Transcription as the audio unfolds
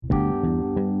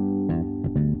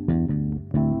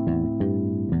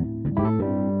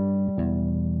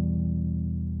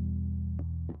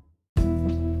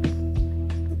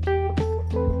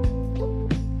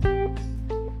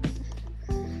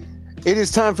It is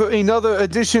time for another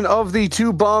edition of the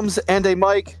Two Bums and a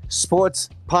Mic Sports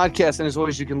Podcast. And as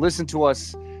always, you can listen to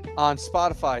us on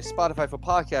Spotify for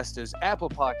podcasters, Apple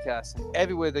Podcasts, and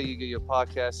everywhere that you get your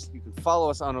podcasts. You can follow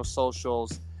us on our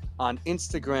socials on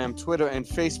Instagram, Twitter, and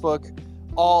Facebook,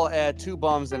 all at Two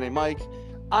Bums and a Mic.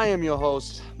 I am your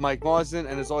host, Mike Marsden,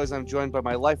 and as always, I'm joined by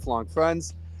my lifelong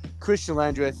friends, Christian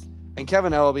Landreth and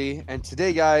Kevin Elby. And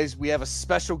today, guys, we have a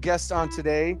special guest on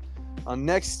today. Our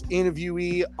next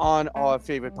interviewee on our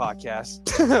favorite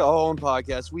podcast, our own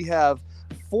podcast, we have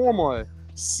former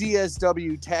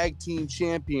CSW Tag Team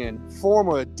Champion,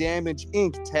 former Damage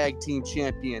Inc. Tag Team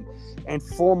Champion, and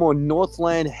former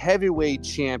Northland Heavyweight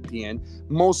Champion,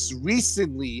 most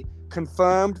recently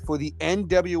confirmed for the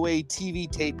NWA TV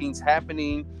tapings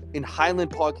happening in Highland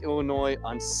Park, Illinois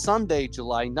on Sunday,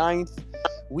 July 9th.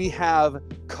 We have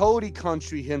Cody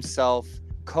Country himself,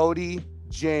 Cody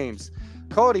James.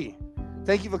 Cody,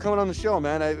 thank you for coming on the show,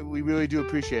 man. We really do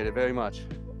appreciate it very much.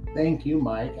 Thank you,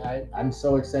 Mike. I'm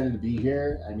so excited to be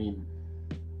here. I mean,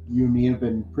 you and me have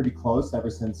been pretty close ever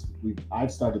since I've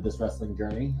started this wrestling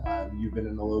journey. You've been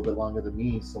in a little bit longer than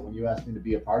me, so when you asked me to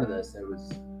be a part of this, it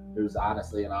was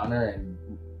honestly an honor and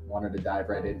wanted to dive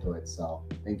right into it. So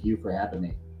thank you for having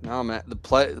me. No, man, the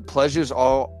pleasure's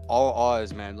all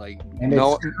ours, man. And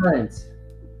it's current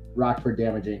Rockford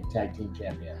Damage Inc. Tag Team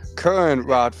Champions. Current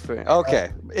Rockford.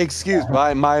 Okay, excuse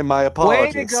my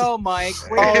apologies. Way to go, Mike.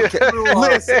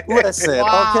 Listen.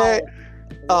 Wow. Okay.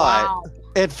 All Wow. right.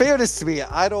 In fairness to me,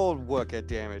 I don't work at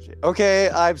Damage Inc. Okay,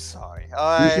 I'm sorry.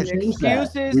 All right.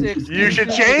 Excuses. You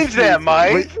should change that,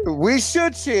 Mike. We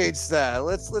should change that.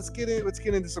 Let's get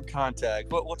into some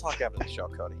contact. We'll talk after the show,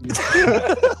 Cody.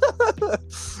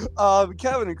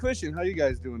 Kevin and Christian, how you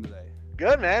guys doing today?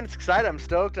 Good, man. It's exciting. I'm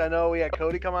stoked. I know we had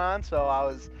Cody come on, so I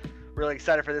was really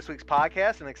excited for this week's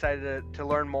podcast and excited to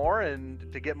learn more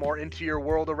and to get more into your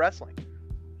world of wrestling.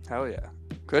 Hell yeah.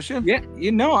 Christian? Yeah,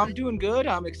 I'm doing good.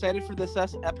 I'm excited for this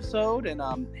episode, and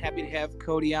I'm happy to have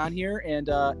Cody on here. And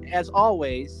as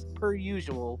always, per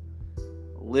usual,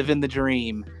 living the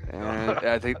dream. And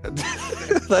I think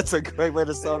that's a great way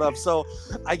to start off. So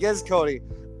I guess, Cody,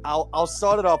 I'll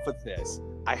start it off with this.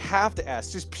 I have to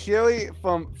ask, just purely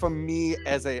from me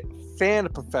as a fan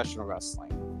of professional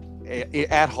wrestling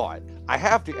at heart, I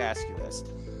have to ask you this.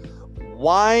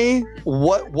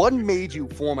 What made you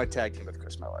form a tag team with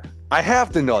Chris Miller? I have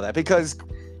to know that because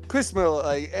Chris Miller,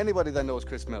 anybody that knows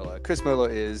Chris Miller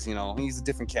is, he's a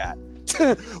different cat.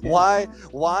 Why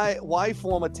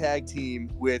form a tag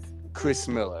team with Chris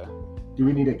Miller? Do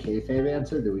we need a kayfabe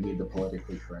answer? Or do we need the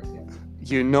politically correct answer?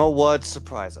 You know what?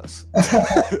 Surprise us. They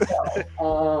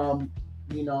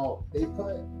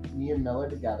put me and Miller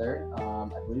together. I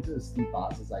believe it was Steve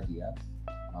Boz's idea.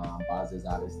 Boz is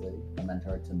obviously a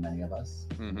mentor to many of us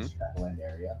in the Chicagoland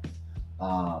area.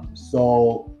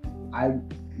 So I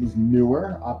was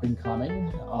newer, up and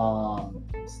coming,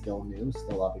 still new,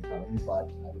 still up and coming, but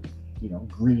I was,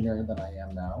 greener than I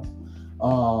am now.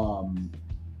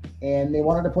 And they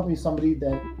wanted to put me somebody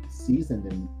that's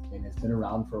seasoned and has been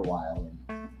around for a while.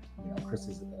 And, Chris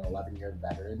is an 11-year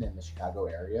veteran in the Chicago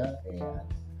area. And,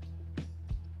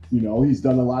 he's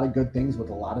done a lot of good things with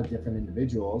a lot of different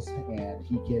individuals. And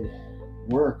he could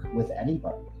work with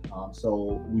anybody.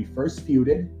 So we first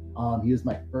feuded. He was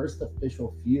my first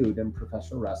official feud in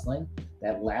professional wrestling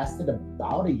that lasted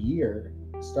about a year,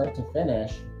 start to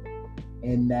finish.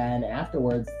 And then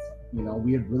afterwards,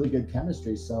 we had really good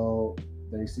chemistry. So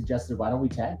they suggested, why don't we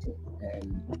tag team?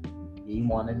 And he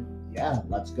wanted,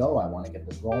 let's go. I want to get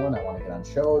this rolling. I want to get on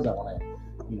shows. I want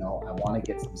to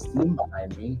get some steam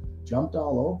behind me. Jumped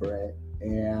all over it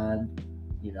and,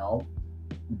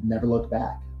 never looked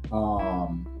back.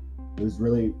 It was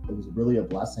really a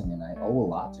blessing, and I owe a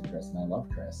lot to Chris, and I love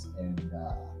Chris. And,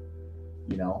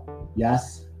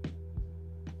 yes,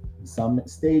 in some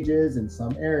stages, in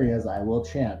some areas, I will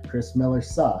chant, Chris Miller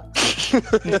sucks.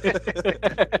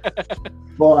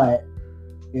 But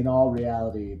in all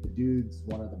reality, the dude's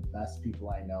one of the best people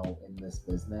I know in this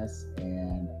business,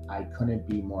 and I couldn't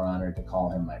be more honored to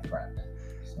call him my friend.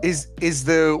 So. Is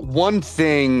there one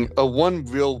thing, or one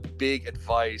real big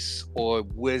advice or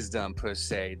wisdom per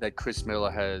se that Chris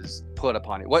Miller has put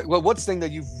upon you? What's the thing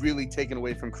that you've really taken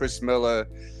away from Chris Miller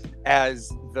as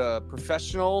the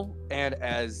professional and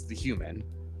as the human?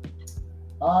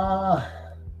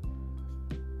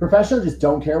 Professional, just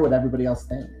don't care what everybody else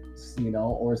thinks,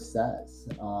 or says,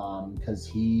 because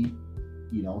he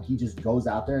just goes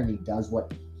out there and he does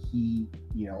what he's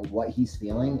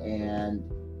feeling, and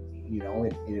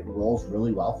it rolls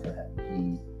really well for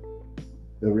him.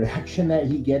 The reaction that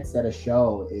he gets at a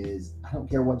show is, I don't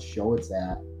care what show it's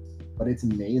at, but it's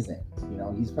amazing. You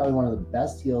know, he's probably one of the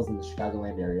best heels in the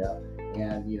Chicagoland area.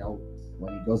 And, you know,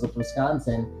 when he goes up to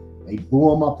Wisconsin, they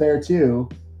boo him up there too,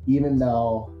 even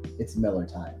though it's Miller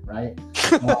time, right?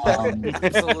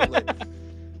 Absolutely.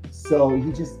 So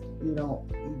he just, you know,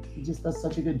 he just does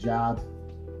such a good job,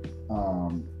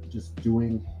 just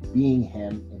being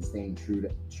him and staying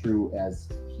true as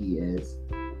he is.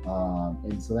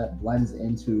 And so that blends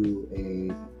into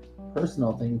a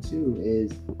personal thing too,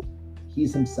 is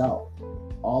he's himself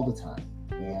all the time.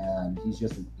 And he's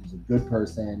a good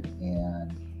person.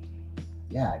 And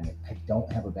yeah, I mean, I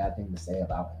don't have a bad thing to say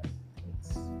about him.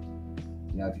 It's,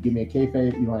 you know, if you give me a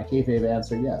kayfabe, you want a kayfabe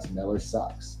answer, yes, Miller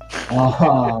sucks. You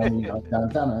know, dun,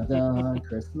 dun, dun, dun,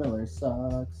 Chris Miller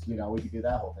sucks. You know, we could do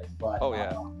that whole thing. But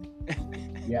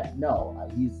yeah, no,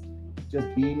 he's just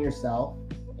being yourself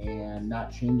and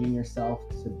not changing yourself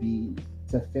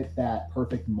to fit that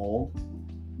perfect mold.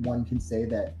 One can say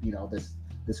that, you know,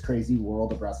 this crazy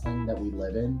world of wrestling that we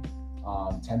live in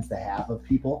tends to have of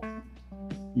people,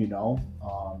 you know.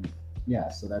 Yeah,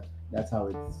 so that's how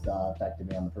it's affected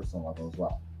me on the personal level as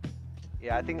well.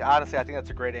 Yeah, I think that's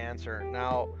a great answer.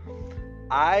 Now,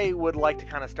 I would like to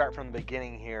kind of start from the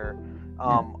beginning here.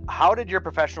 How did your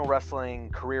professional wrestling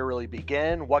career really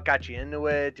begin? What got you into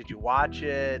it? Did you watch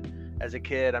it as a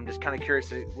kid? I'm just kind of curious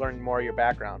to learn more of your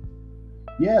background.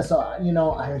 Yeah, so, you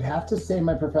know, I would have to say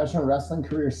my professional wrestling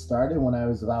career started when I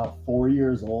was about 4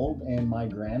 years old, and my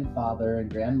grandfather and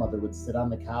grandmother would sit on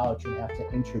the couch and have to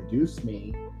introduce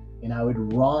me, and I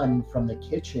would run from the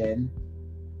kitchen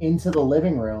into the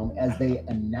living room as they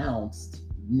announced,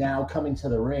 now coming to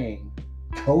the ring,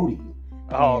 Cody.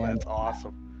 Oh, and that's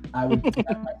awesome. I would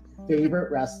have my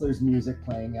favorite wrestlers' music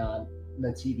playing on the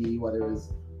TV, whether it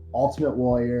was Ultimate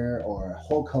Warrior or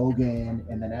Hulk Hogan.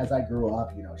 And then as I grew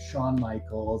up, you know, Shawn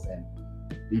Michaels, and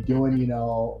be doing, you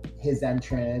know, his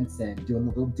entrance and doing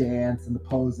the little dance and the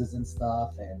poses and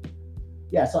stuff. And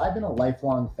yeah, so I've been a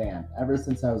lifelong fan ever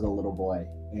since I was a little boy,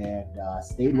 and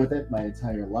stayed with it my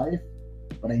entire life,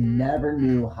 but I never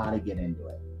knew how to get into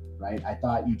it, right? I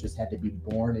thought you just had to be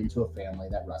born into a family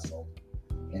that wrestled,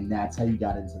 and that's how you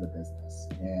got into the business.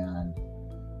 And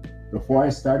before I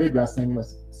started wrestling with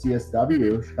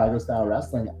CSW, Chicago Style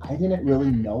Wrestling, I didn't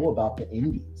really know about the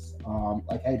indies.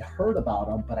 Like, I'd heard about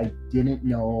them, but I didn't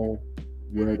know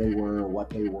where they were, what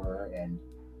they were. And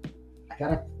I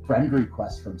got a friend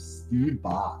request from Steve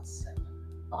Boss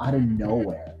out of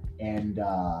nowhere, and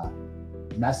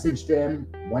messaged him,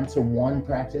 went to one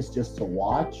practice just to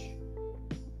watch,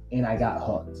 and I got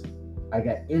hooked. I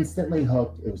got instantly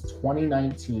hooked. It was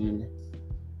 2019,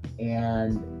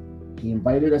 and he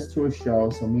invited us to a show.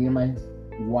 So me and my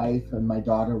wife and my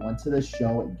daughter went to this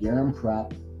show at Garum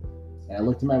Prep. And I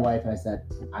looked at my wife and I said,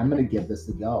 I'm going to give this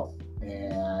a go.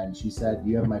 And she said,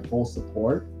 you have my full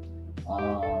support.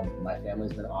 My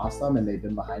family's been awesome, and they've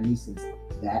been behind me since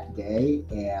that day.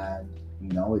 And, you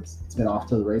know, it's been off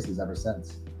to the races ever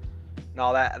since.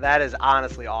 No, that is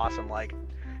honestly awesome. Like,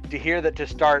 to hear that to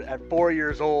start at 4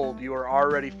 years old, you were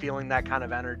already feeling that kind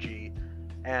of energy.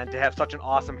 And to have such an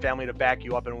awesome family to back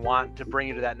you up and want to bring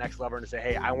you to that next level and to say,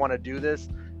 hey, I want to do this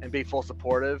and be full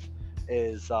supportive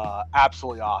is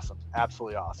absolutely awesome.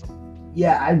 Absolutely awesome.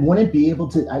 Yeah, I wouldn't be able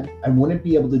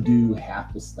to do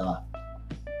half the stuff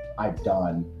I've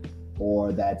done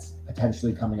or that's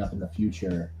potentially coming up in the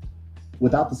future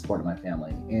without the support of my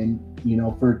family. And, you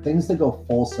know, for things to go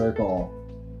full circle,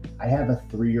 I have a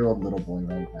 3-year-old little boy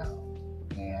right now,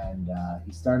 and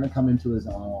he's starting to come into his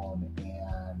own,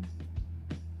 and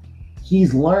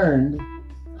he's learned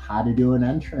how to do an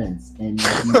entrance, and he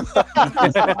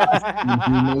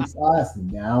makes us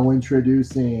now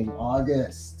introducing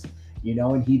August, you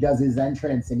know, and he does his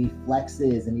entrance and he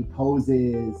flexes and he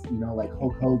poses, you know, like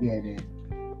Hulk Hogan, and,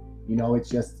 you know,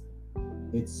 it's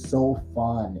so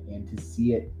fun. And to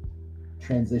see it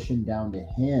transition down to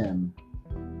him,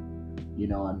 you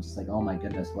know, I'm just like, oh my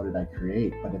goodness, what did I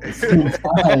create? But at the same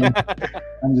time,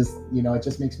 I'm just, you know, it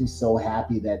just makes me so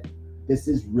happy that this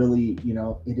is really, you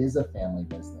know, it is a family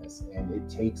business, and it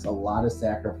takes a lot of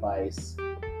sacrifice,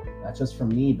 not just from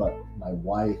me, but my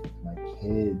wife, my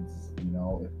kids. You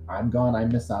know, if I'm gone, I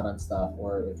miss out on stuff.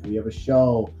 Or if we have a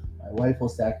show, my wife will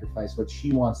sacrifice what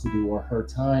she wants to do or her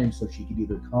time so she could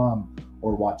either come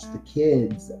or watch the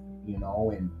kids, you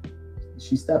know, and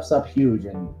she steps up huge.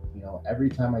 And, you know, every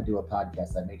time I do a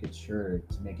podcast, I make it sure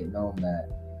to make it known that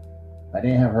if I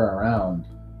didn't have her around,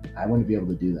 I wouldn't be able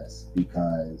to do this,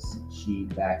 because she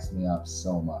backs me up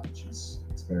so much. It's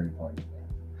very important to me.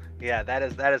 Yeah, that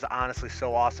is honestly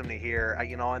so awesome to hear.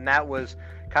 You know, and that was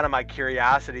kind of my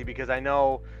curiosity, because I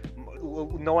know,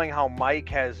 knowing how Mike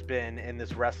has been in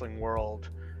this wrestling world,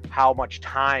 how much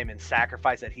time and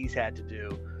sacrifice that he's had to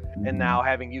do. And now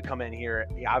having you come in here,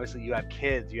 obviously you have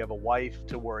kids, you have a wife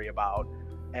to worry about,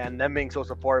 and them being so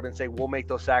supportive and say, we'll make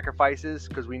those sacrifices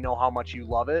because we know how much you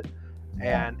love it.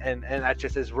 And that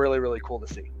just is really, really cool to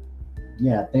see.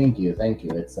 Yeah, thank you.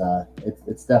 It's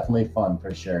definitely fun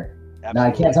for sure. Absolutely. Now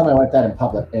I can't tell my wife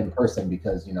that in person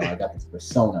because I got this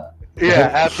persona.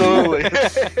 Yeah, absolutely.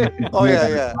 Oh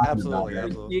yeah,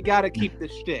 absolutely. You got to keep the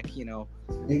shtick,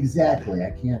 Exactly.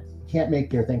 I can't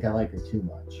make her think I like her too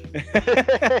much.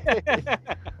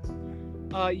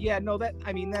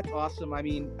 That's awesome.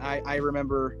 I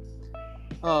remember,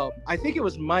 I think it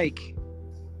was Mike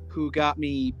who got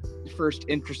me first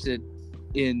interested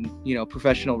in,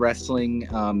 professional wrestling,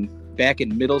 back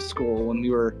in middle school when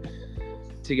we were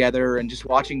together and just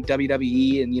watching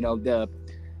WWE and,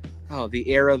 the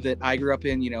era that I grew up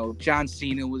in, John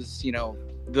Cena was,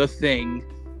 the thing,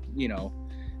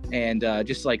 and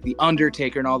just like The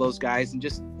Undertaker and all those guys, and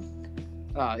just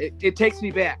it takes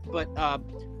me back. But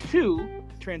to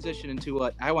transition into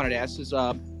what I wanted to ask is,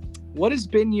 what has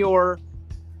been your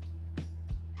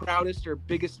proudest or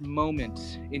biggest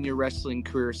moment in your wrestling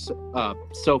career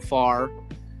so far,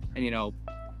 and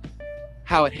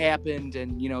how it happened,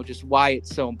 and just why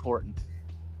it's so important?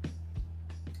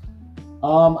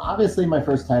 Obviously my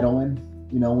first title win,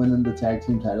 winning the tag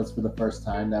team titles for the first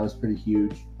time, that was pretty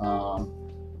huge.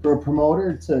 For a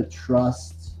promoter to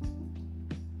trust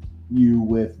you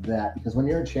with that, because when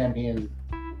you're a champion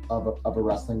of a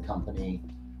wrestling company,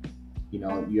 you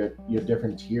have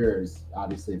different tiers,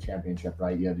 obviously a championship,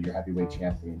 right? You have your heavyweight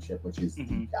championship, which is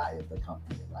the guy of the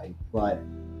company, right? But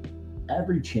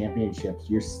every championship,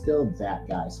 you're still that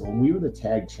guy. So when we were the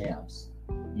tag champs,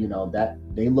 that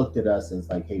they looked at us as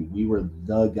like, hey, we were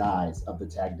the guys of the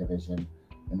tag division,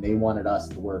 and they wanted us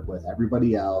to work with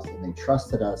everybody else, and they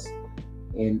trusted us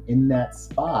in that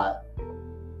spot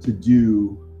to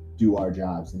do our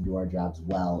jobs and do our jobs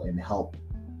well and help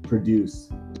produce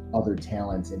other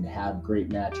talents and have great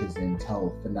matches and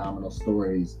tell phenomenal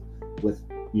stories with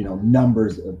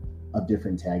numbers of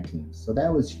different tag teams. So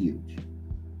that was huge.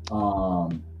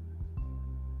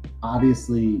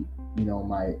 Obviously,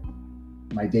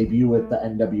 my debut with the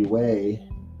NWA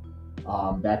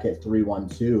back at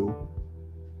 312,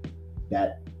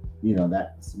 that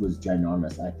was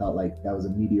ginormous. I felt like that was a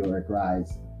meteoric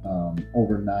rise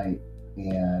overnight,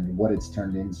 and what it's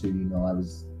turned into. I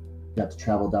got to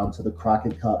travel down to the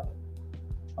Crockett Cup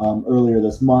earlier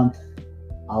this month.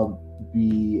 I'll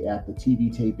be at the TV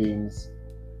tapings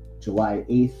July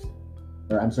 9th.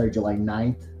 And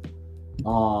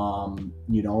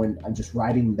I'm just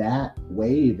riding that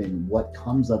wave and what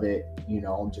comes of it,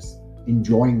 just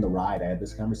enjoying the ride. I had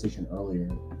this conversation earlier.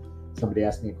 Somebody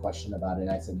asked me a question about it,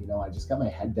 and I said, I just got my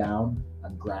head down,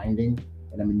 I'm grinding,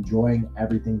 and I'm enjoying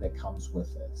everything that comes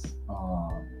with this.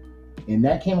 And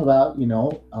that came about,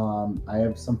 I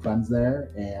have some friends there,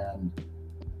 and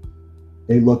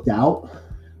they looked out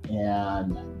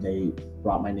and they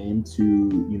brought my name to,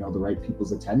 the right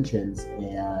people's attentions,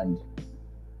 and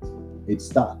it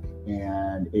stuck.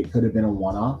 And it could have been a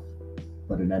one-off,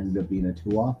 but it ended up being a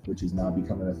two-off, which is now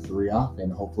becoming a three-off,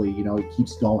 and hopefully, it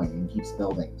keeps going and keeps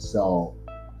building. So,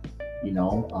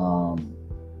 I'm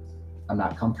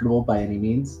not comfortable by any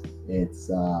means. It's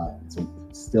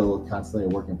still constantly a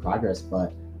work in progress,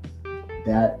 but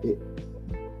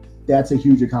that's a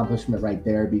huge accomplishment right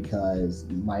there, because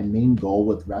my main goal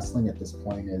with wrestling at this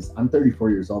point is, I'm 34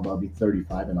 years old, I'll be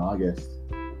 35 in August.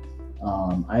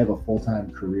 I have a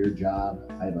full-time career job.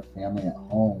 I have a family at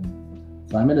home.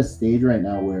 So I'm at a stage right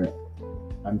now where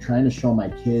I'm trying to show my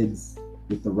kids,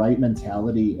 with the right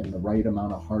mentality and the right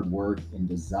amount of hard work and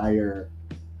desire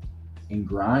and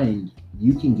grind,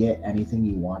 you can get anything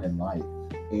you want in life.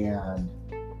 And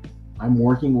I'm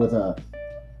working with a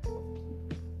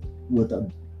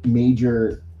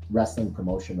major wrestling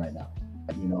promotion right now,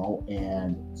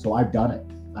 and so I've done it.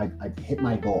 I've hit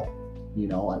my goal,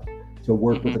 to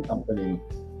work with a company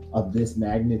of this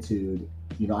magnitude.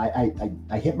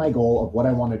 I hit my goal of what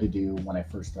I wanted to do when I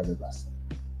first started wrestling.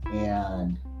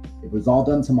 And if it was all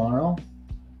done tomorrow,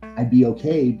 I'd be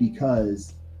okay,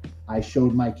 because I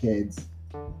showed my kids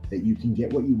that you can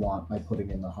get what you want by putting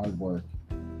in the hard work,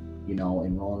 and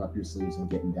rolling up your sleeves and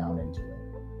getting down into it.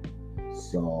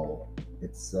 So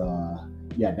it's, now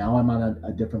I'm on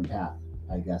a different path,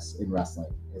 I guess, in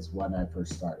wrestling is when I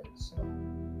first started. So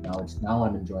now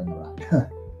I'm enjoying the ride.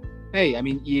 Hey,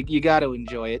 you got to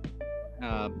enjoy it.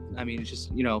 It's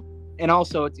just, and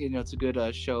also it's a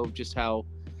good show of just how,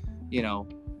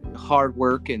 hard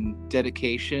work and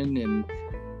dedication and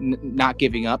not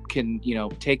giving up can,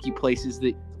 take you places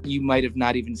that you might have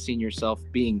not even seen yourself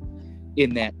being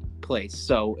in that place.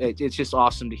 So it's just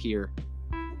awesome to hear.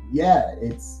 Yeah,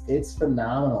 it's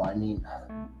phenomenal. I mean,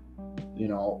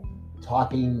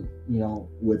 talking,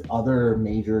 with other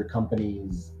major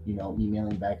companies,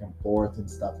 emailing back and forth and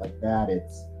stuff like that.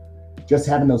 It's just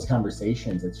having those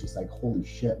conversations. It's just like, holy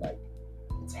shit, like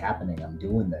it's happening. I'm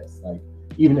doing this. Like,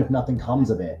 even if nothing comes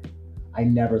of it, I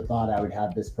never thought I would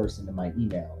have this person in my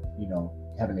email,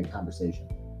 having a conversation.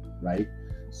 Right.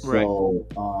 So,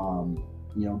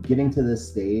 getting to this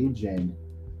stage and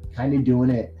kind of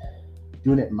doing it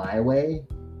my way,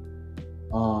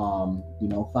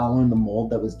 following the mold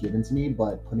that was given to me,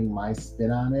 but putting my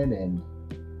spin on it. And,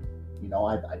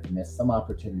 I've missed some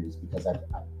opportunities because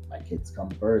my kids come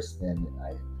first, and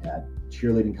I've had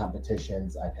cheerleading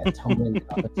competitions. I've had tumbling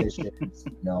competitions.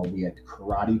 We had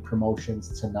karate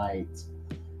promotions tonight.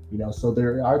 So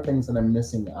there are things that I'm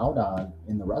missing out on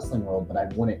in the wrestling world, but I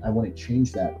wouldn't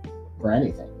change that for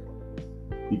anything,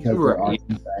 because there are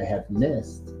things that I have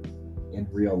missed in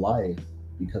real life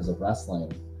because of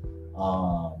wrestling.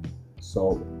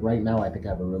 So right now I think I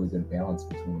have a really good balance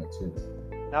between the two.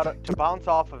 Now to bounce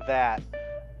off of that,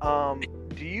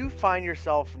 do you find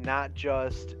yourself not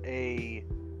just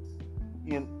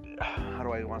how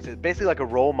do I want to say it? Basically like a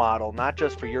role model, not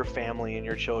just for your family and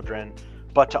your children,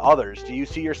 but to others? Do you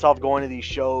see yourself going to these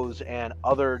shows and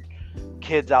other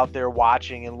kids out there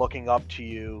watching and looking up to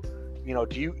you?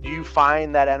 Do you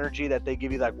find that energy that they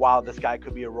give you, like, wow, this guy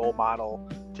could be a role model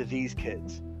to these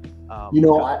kids?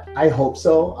 I hope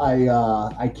so.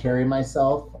 I carry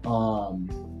myself.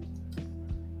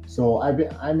 So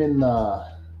I'm in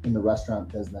the restaurant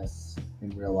business in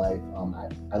real life.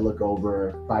 I look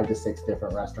over 5 to 6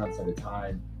 different restaurants at a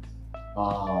time.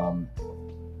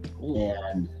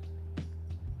 And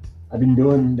I've been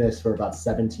doing this for about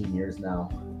 17 years now.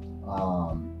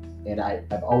 And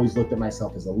I've always looked at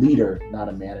myself as a leader, not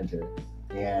a manager.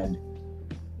 And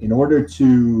in order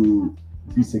to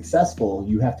be successful,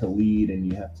 you have to lead, and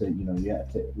you have to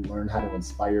learn how to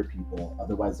inspire people.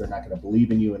 Otherwise, they're not going to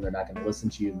believe in you, and they're not going to listen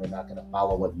to you, and they're not going to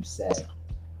follow what you say.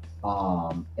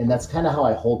 And that's kind of how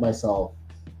I hold myself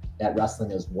at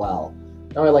wrestling as well.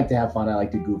 Now, I like to have fun. I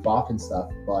like to goof off and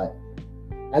stuff. But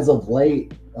as of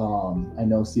late, I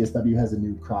know CSW has a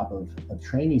new crop of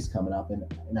trainees coming up, and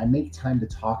I make time to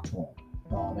talk to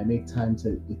them. I make time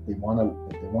to, if they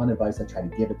want advice, I try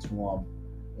to give it to them.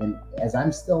 And as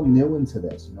I'm still new into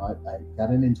this, I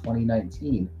got in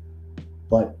 2019,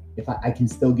 but if I can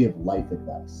still give life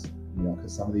advice,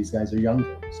 because some of these guys are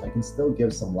younger, so I can still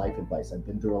give some life advice. I've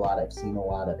been through a lot, I've seen a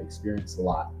lot, I've experienced a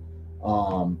lot.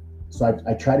 So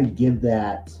I try to give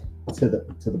that to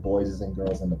the boys and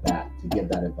girls in the back, to give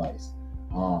that advice.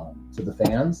 To the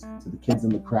fans, to the kids in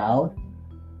the crowd,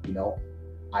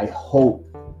 I hope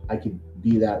I could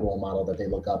be that role model that they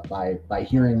look up by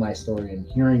hearing my story and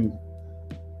hearing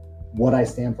what I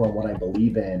stand for and what I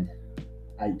believe in.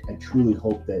 I truly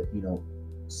hope that,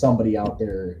 somebody out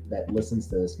there that listens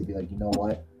to this could be like, you know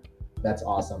what, that's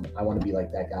awesome. I want to be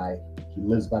like that guy. He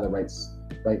lives by the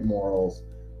right morals.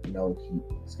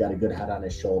 He's got a good head on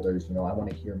his shoulders. I want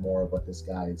to hear more of what this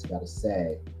guy has got to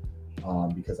say,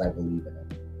 because I believe in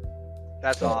it.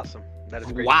 That's awesome. That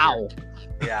is great. Wow.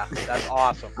 Yeah, that's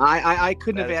awesome. I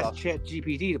couldn't have asked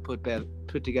ChatGPT to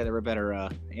put together a better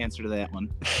answer to that one.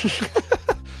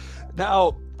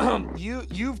 Now,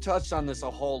 you've touched on this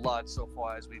a whole lot so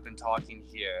far as we've been talking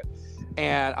here,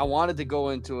 and I wanted to go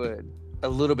into it a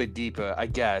little bit deeper, I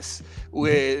guess,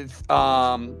 with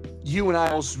you and I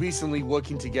most recently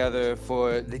working together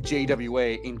for the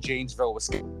JWA in Janesville,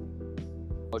 Wisconsin,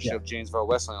 of Janesville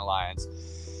Wrestling Alliance.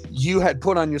 You had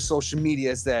put on your social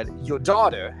medias that your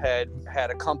daughter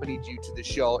had accompanied you to the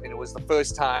show, and it was the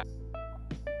first time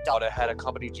your daughter had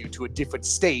accompanied you to a different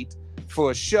state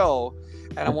for a show.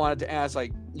 And I wanted to ask,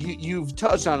 like, you've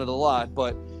touched on it a lot,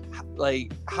 but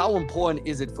like, how important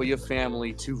is it for your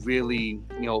family to really,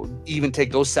 even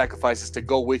take those sacrifices to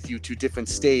go with you to different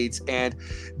states? And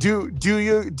do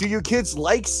your kids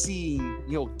like seeing,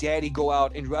 daddy go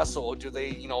out and wrestle, or do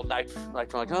they, like,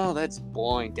 oh, that's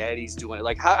boring, daddy's doing it?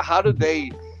 Like, how do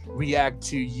they react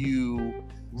to you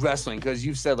wrestling? Because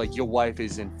you've said, like, your wife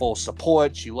is in full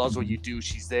support, she loves what you do,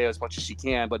 she's there as much as she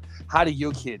can, but how do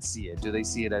your kids see it? Do they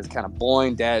see it as kind of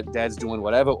boring, dad's doing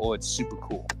whatever, or it's super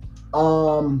cool?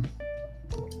 From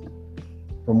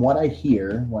what I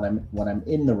hear when I'm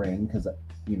in the ring, because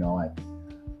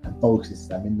I'm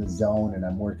focused, I'm in the zone, and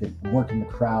I'm working the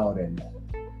crowd, and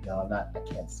I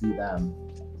can't see them.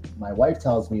 My wife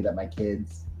tells me that my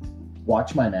kids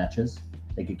watch my matches.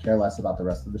 They could care less about the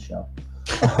rest of the show.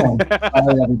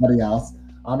 Everybody else.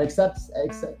 Except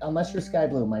unless you're Sky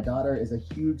Blue. My daughter is a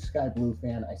huge Sky Blue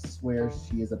fan. I swear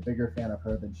she is a bigger fan of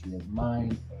her than she is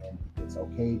mine, and it's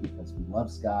okay because we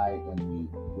love Sky and we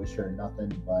wish her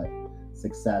nothing but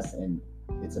success, and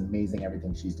it's amazing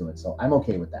everything she's doing. So I'm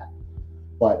okay with that.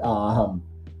 But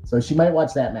so she might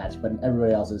watch that match, but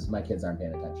everybody else is, my kids aren't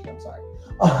paying attention. I'm sorry.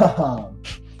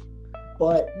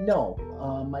 But no,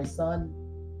 my son,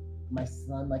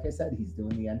 like I said, he's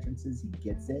doing the entrances. He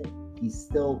gets it. He's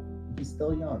still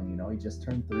young, you know. He just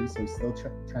turned 3, so he's still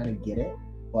trying to get it.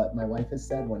 But my wife has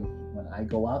said when I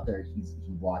go out there, he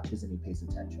watches and he pays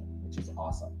attention, which is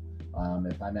awesome.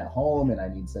 If I'm at home and I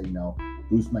need to, you know,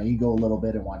 boost my ego a little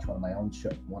bit and watch one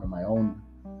of my own,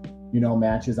 you know,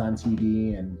 matches on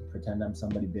TV and pretend I'm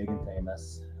somebody big and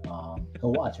famous,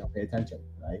 he'll watch. He'll pay attention,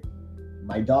 right?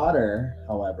 My daughter,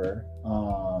 however,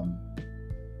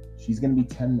 she's going to be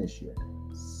 10 this year.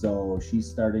 So she's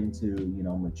starting to, you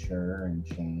know, mature and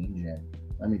change. And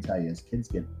let me tell you, as kids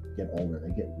get older,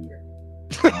 they get weird.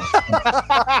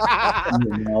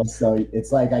 You know, so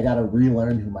it's like I got to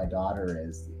relearn who my daughter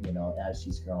is, you know, as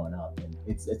she's growing up. And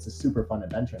it's a super fun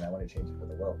adventure, and I want to change it for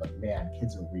the world. But man,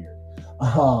 kids are weird.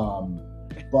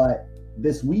 But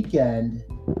this weekend,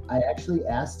 I actually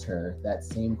asked her that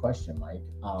same question, Mike.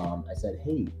 I said,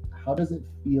 hey, how does it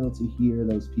feel to hear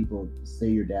those people say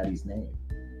your daddy's name?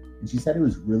 And she said it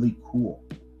was really cool.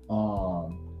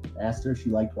 Asked her if she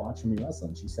liked watching me wrestle,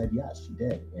 and she said yes, she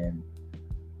did. And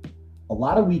a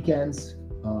lot of weekends,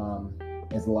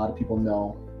 as a lot of people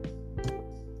know,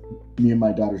 me and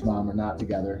my daughter's mom are not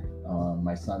together.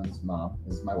 My son's mom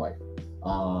is my wife.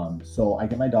 So I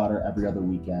get my daughter every other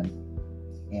weekend.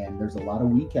 And there's a lot of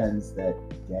weekends that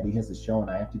Daddy has a show and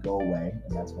I have to go away.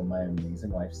 And that's when my amazing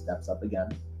wife steps up again.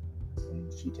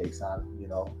 And she takes on, you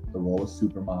know, the role of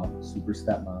super mom, super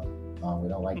stepmom. We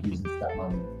don't like using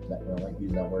stepmom. We don't like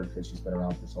using that word because she's been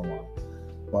around for so long.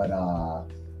 But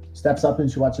steps up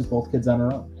and she watches both kids on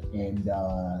her own. And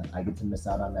I get to miss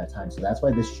out on that time. So that's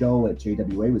why this show at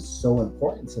JWA was so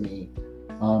important to me,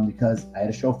 because I had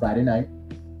a show Friday night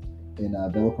in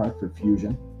Villa Park for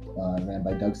Fusion, ran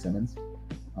by Doug Simmons.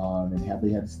 And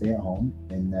Hadley had to stay at home.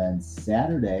 And then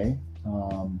Saturday,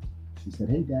 she said,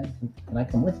 hey, Dad, can I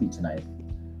come with you tonight?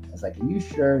 I was like, are you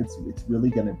sure it's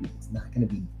not going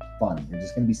to be fun? You're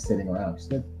just going to be sitting around. She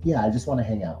said, yeah, I just want to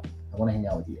hang out. I want to hang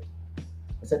out with you.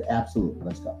 I said, absolutely,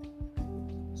 let's go.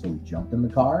 So we jumped in the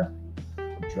car,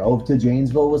 drove to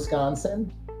Janesville,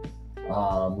 Wisconsin.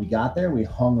 We got there, we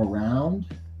hung around.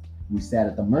 We sat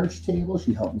at the merch table.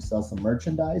 She helped me sell some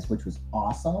merchandise, which was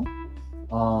awesome.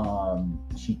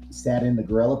 She sat in the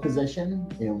gorilla position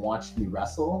and watched me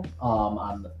wrestle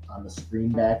on the screen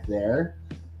back there,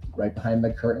 right behind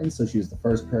the curtain. So she was the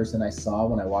first person I saw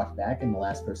when I walked back and the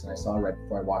last person I saw right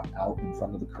before I walked out in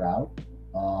front of the crowd.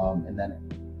 And then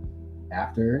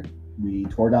after, we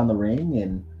tore down the ring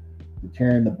and we're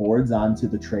carrying the boards onto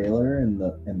the trailer and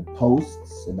the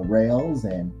posts and the rails,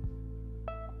 and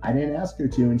I didn't ask her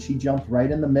to, and she jumped right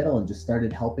in the middle and just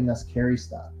started helping us carry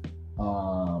stuff.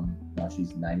 Now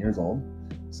she's 9 years old,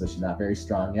 so she's not very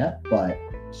strong yet, but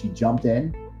she jumped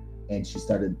in and she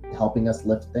started helping us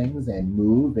lift things and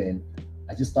move, and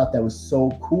I just thought that was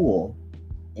so cool,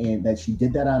 and that she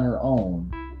did that on her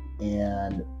own,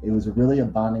 and it was really a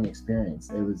bonding experience.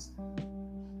 It was,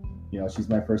 you know, she's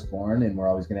my firstborn, and we're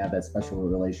always going to have that special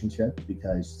relationship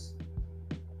because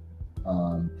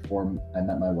before I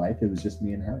met my wife, it was just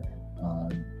me and her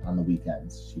on the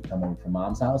weekends. She'd come over from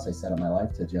Mom's house. I set up my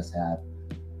life to just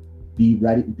be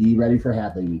ready for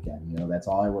Hadley weekend. You know, that's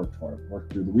all I worked for.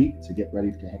 Worked through the week to get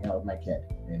ready to hang out with my kid.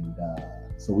 And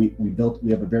so we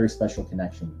have a very special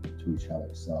connection to each other.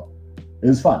 So it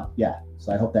was fun. Yeah.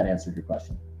 So I hope that answered your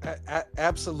question.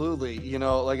 Absolutely. You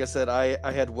know, like I said, I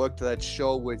had worked that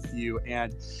show with you,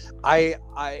 and I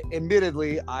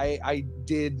admittedly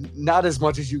did not as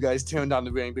much as you guys turned on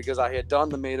the ring because I had done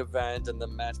the main event and the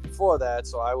match before that,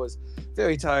 so I was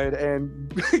very tired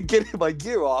and getting my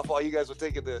gear off while you guys were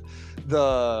taking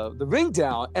the ring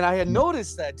down. And I had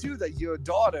noticed that too, that your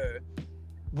daughter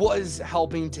was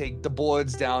helping take the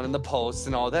boards down and the posts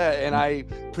and all that, and I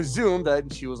presumed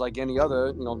that she was like any other,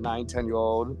 you know,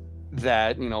 9-10-year-old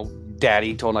that, you know,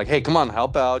 Daddy told, like, hey, come on,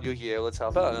 help out, you're here, let's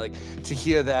help out. And like, to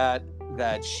hear that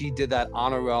she did that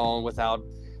on her own without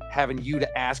having you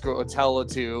to ask her or tell her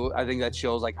to, I think that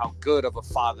shows like how good of a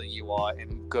father you are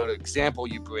and good example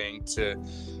you bring to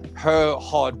her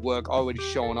hard work already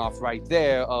showing off right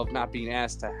there of not being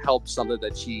asked to help something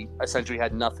that she essentially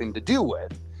had nothing to do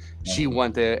with. She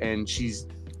went there and she's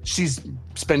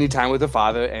spending time with her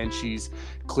father, and she's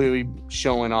clearly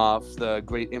showing off the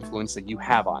great influence that you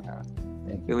have on her,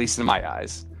 at least in my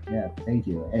eyes. Yeah, thank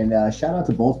you. And shout out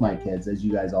to both my kids. As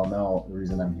you guys all know, the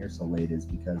reason I'm here so late is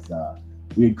because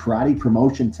we had karate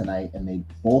promotion tonight, and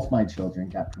both my children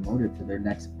got promoted to their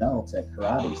next belts at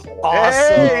karate. So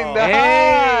Awesome. Hey,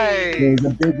 nice. it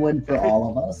was a big win for all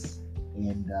of us.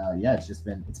 And yeah,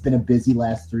 it's been a busy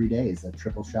last 3 days, a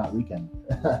triple shot weekend.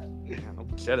 Yeah, no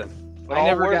kidding. I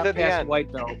never worth got it in the past end.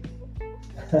 white belt.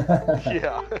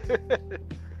 Yeah.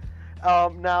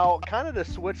 Now, kind of to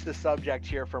switch the subject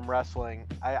here from wrestling,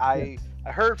 I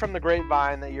heard from the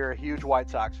grapevine that you're a huge White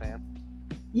Sox fan.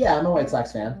 Yeah, I'm a White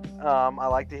Sox fan. I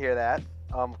like to hear that.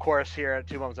 Of course, here at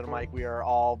Two Bums and a Mic, we are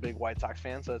all big White Sox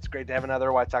fans, so it's great to have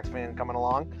another White Sox fan coming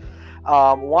along.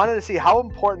 Wanted to see, how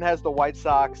important has the White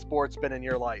Sox sports been in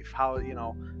your life? How,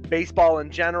 baseball in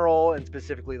general and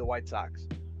specifically the White Sox?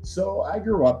 So I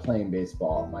grew up playing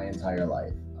baseball my entire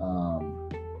life. I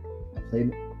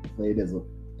played in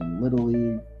Little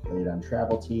League, played on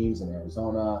travel teams in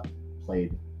Arizona,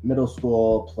 played middle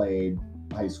school, played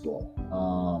high school.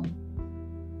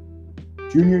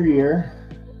 Junior year,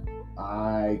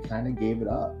 I kind of gave it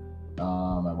up.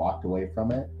 I walked away from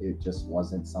it. It just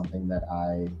wasn't something that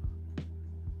I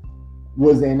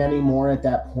was in anymore at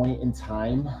that point in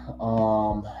time.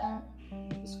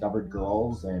 Discovered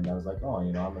girls, and I was like, oh,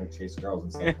 I'm going to chase girls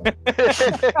instead of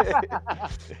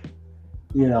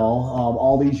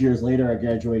all these years later, I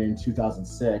graduated in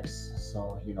 2006.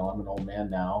 So, I'm an old man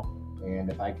now. And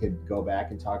if I could go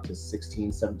back and talk to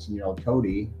 16, 17-year-old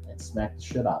Cody, I'd smack the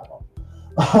shit out of him.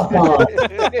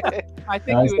 I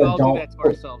think we would all do that to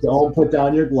ourselves. Don't put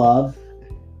down your glove.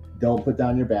 Don't put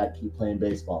down your bat. Keep playing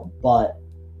baseball. But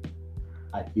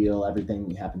I feel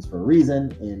everything happens for a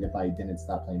reason. And if I didn't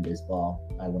stop playing baseball,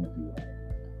 I wouldn't be where I am.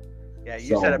 Yeah,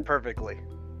 you said it perfectly.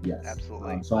 Yes.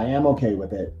 Absolutely. So I am okay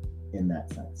with it in that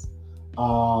sense.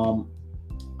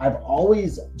 I've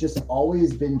always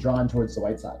been drawn towards the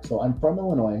White Sox. So I'm from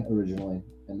Illinois originally,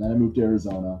 and then I moved to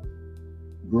Arizona.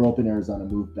 Grew up in Arizona,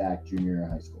 moved back junior year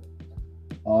of high school.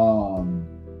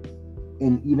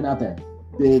 And even out there,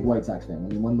 big White Sox fan. When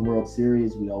they won the World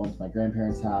Series, we all went to my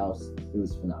grandparents' house. It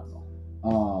was phenomenal.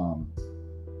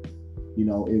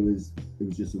 It was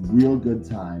just a real good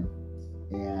time.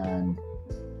 And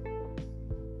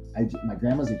my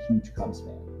grandma's a huge Cubs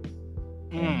fan.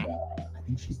 And I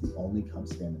think she's the only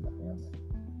Cubs fan in the family.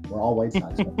 We're all White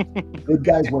Sox fans. Good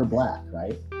guys wear black,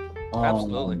 right?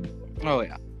 Absolutely. Oh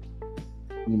yeah.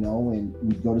 And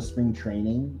we'd go to spring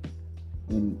training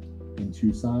in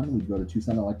Tucson. We'd go to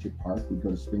Tucson Electric Park. We'd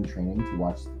go to spring training to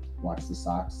watch the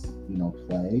Sox,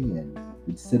 play, and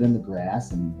we'd sit in the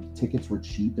grass, and tickets were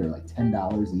cheap. They're like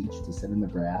 $10 each to sit in the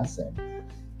grass and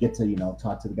get to,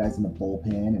 talk to the guys in the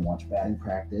bullpen and watch batting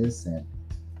practice. And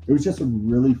it was just a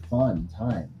really fun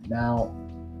time. Now,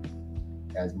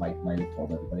 as Mike might have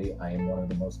told everybody, I am one of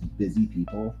the most busy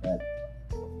people that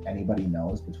anybody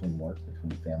knows, between work,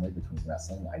 between family, between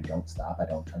wrestling. I don't stop. I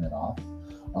don't turn it off.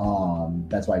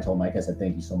 That's why I told Mike, I said,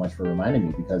 thank you so much for reminding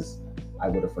me, because I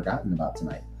would have forgotten about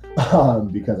tonight.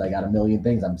 Because I got a million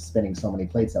things. I'm spinning so many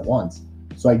plates at once.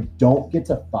 So I don't get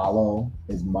to follow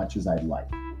as much as I'd like.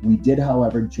 We did,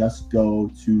 however, just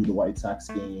go to the White Sox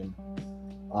game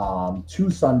 2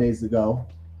 Sundays ago,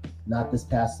 not this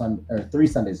past Sunday, or 3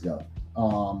 Sundays ago.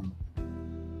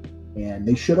 And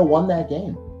they should have won that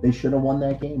game.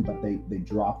 But they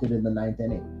dropped it in the 9th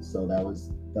inning. So that was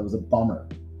a bummer.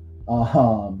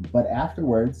 But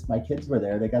afterwards, my kids were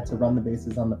there. They got to run the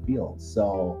bases on the field.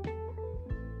 So,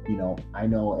 I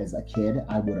know as a kid,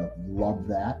 I would have loved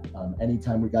that.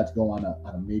 Anytime we got to go on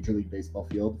a Major League Baseball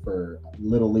field for a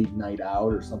Little League night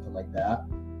out or something like that,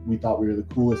 we thought we were the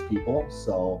coolest people.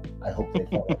 So I hope they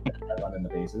felt like that by running the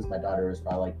bases. My daughter was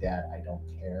probably like, Dad, I don't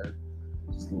care.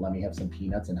 Just let me have some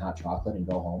peanuts and hot chocolate and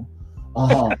go home.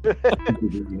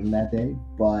 That day,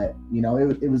 but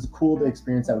it was cool to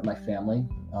experience that with my family.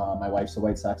 My wife's a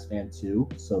White Sox fan too,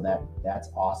 so that's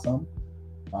awesome.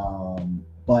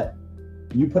 But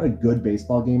you put a good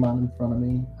baseball game on in front of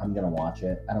me, I'm gonna watch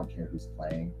it. I don't care who's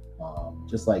playing.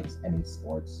 Just like any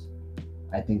sports,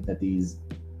 I think that these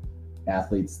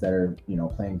athletes that are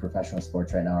playing professional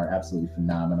sports right now are absolutely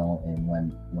phenomenal. And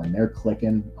when they're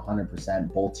clicking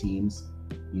 100%, both teams,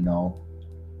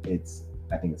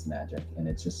 I think it's magic, and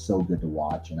it's just so good to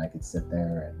watch. And I could sit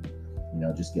there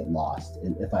and just get lost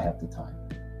if I have the time.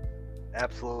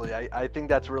 Absolutely. I think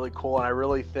that's really cool, and I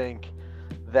really think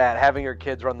that having your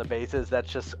kids run the bases, that's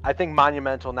just, I think,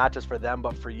 monumental, not just for them,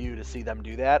 but for you to see them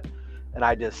do that. And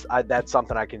that's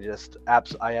something I can just,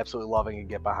 I absolutely love and can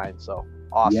get behind. So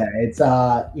awesome. Yeah, it's,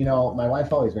 my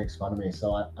wife always makes fun of me.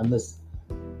 So I'm this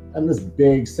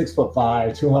big 6'5",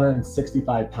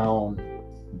 265-pound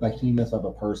behemoth of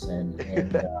a person.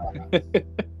 And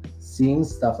seeing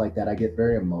stuff like that, I get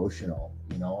very emotional,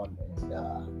 and I'll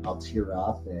tear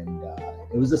up, and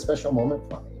it was a special moment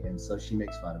for me. And so she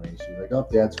makes fun of me. She's like, "Oh,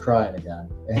 Dad's crying again."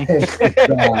 But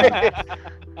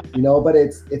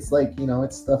it's like,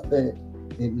 it's stuff that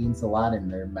it means a lot, and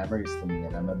they're memories to me.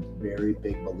 And I'm a very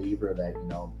big believer that,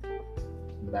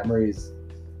 memories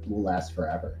will last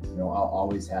forever. I'll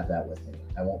always have that with me.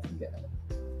 I won't forget it.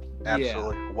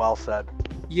 Absolutely. Yeah. Well said.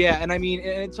 Yeah. And I mean,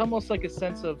 it's almost like a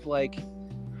sense of like,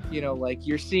 like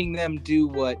you're seeing them do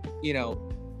what,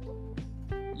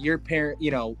 your parent,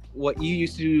 what you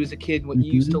used to do as a kid, what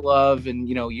you used to love, and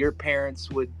your parents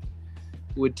would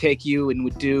take you and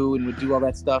would do all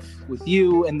that stuff with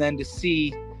you, and then to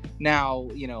see now,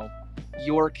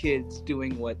 your kids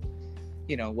doing what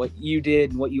what you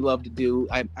did and what you love to do.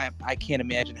 I can't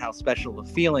imagine how special a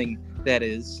feeling that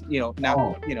is.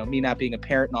 Now me not being a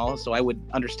parent and all, so I would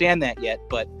understand that yet.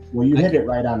 But you hit it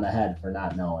right on the head for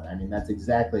not knowing. I mean, that's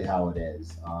exactly how it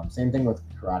is. Same thing with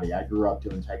karate. I grew up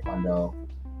doing taekwondo.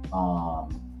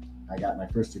 I got my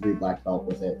first degree black belt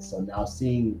with it. So now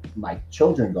seeing my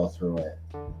children go through it,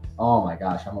 oh my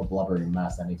gosh, I'm a blubbering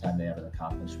mess anytime they have an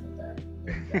accomplishment there.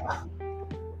 And,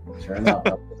 sure enough,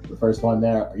 the first one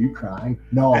there. Are you crying?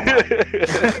 No. Like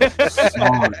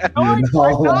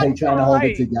trying to hold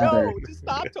it together. No, just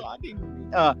stop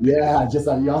talking. Yeah, just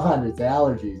a yawn. It's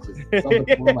allergies. Just something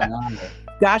through my eye.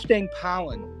 Gosh dang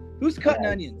pollen. Who's cutting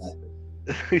onions?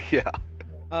 Yeah.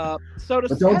 But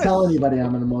don't tell anybody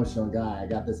I'm an emotional guy. I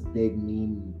got this big,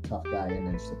 mean, tough guy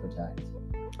image to protect.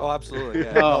 Oh, absolutely.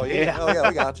 Yeah. Yeah,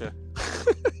 we got you.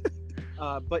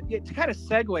 But to kind of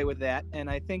segue with that, and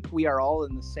I think we are all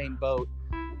in the same boat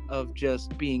of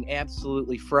just being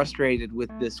absolutely frustrated with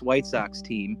this White Sox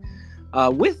team,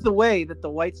 with the way that the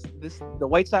White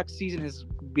Sox season has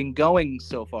been going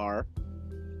so far.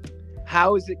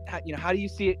 How is it? How do you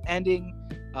see it ending?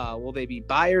 Will they be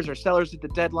buyers or sellers at the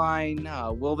deadline?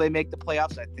 Will they make the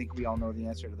playoffs? I think we all know the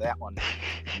answer to that one.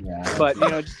 Yeah. But,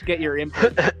 just to get your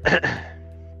input.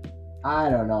 I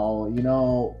don't know.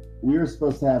 We were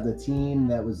supposed to have the team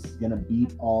that was going to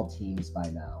beat all teams by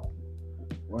now.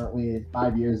 Weren't we?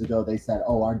 5 years ago, they said,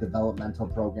 our developmental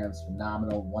program's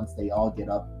phenomenal. Once they all get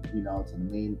up, to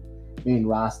the main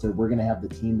roster, we're going to have the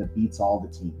team that beats all the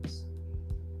teams.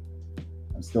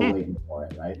 I'm still waiting for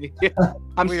it, right? Yeah,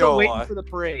 I'm still waiting for the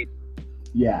parade.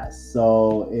 Yeah,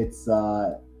 so it's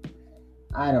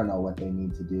I don't know what they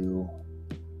need to do.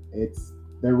 It's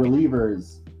their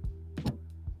relievers.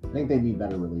 I think they need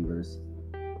better relievers.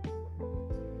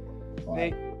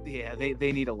 But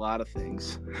They need a lot of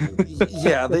things.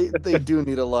 Yeah, they do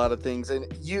need a lot of things. And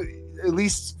at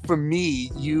least for me,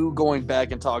 you going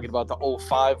back and talking about the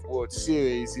 2005 World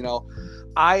Series,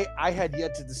 I had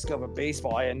yet to discover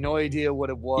baseball. I had no idea what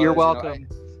it was. You're welcome.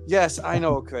 Yes, I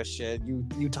know, Christian.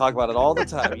 You talk about it all the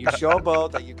time. You show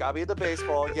about that you got me into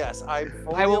baseball. Yes, I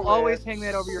will always hang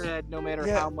that over your head, no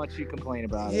matter how much you complain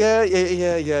about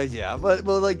it. Yeah. But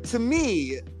like to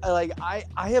me, like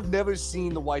I have never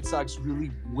seen the White Sox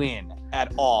really win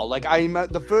at all. Like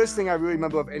the first thing I really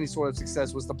remember of any sort of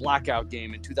success was the blackout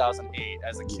game in 2008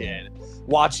 as a kid,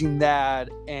 watching that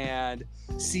and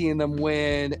seeing them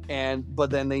win, but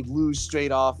then they lose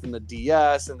straight off in the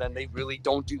DS, and then they really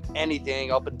don't do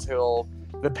anything up until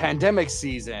the pandemic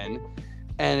season,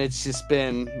 and it's just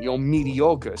been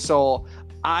mediocre. So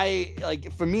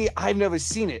for me, I've never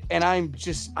seen it, and I'm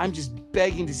just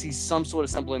begging to see some sort of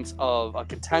semblance of a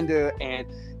contender. And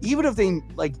even if they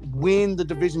win the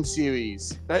division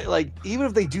series, even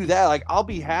if they do that, I'll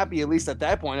be happy. At least at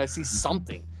that point, I see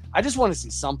something. I just want to see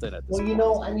something at this point.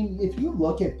 I mean, if you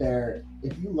look at the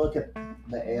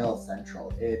AL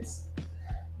Central, it's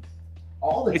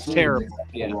all the teams terrible.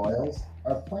 Except the Royals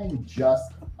are playing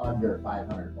just under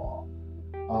 500 ball.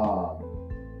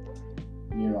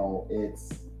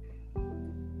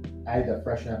 I had to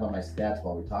freshen up on my stats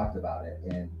while we talked about it,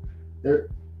 and they're,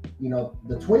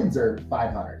 the Twins are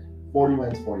 500, 40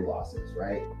 wins, 40 losses,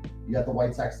 right? You got the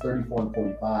White Sox 34 and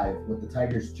 45, with the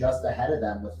Tigers just ahead of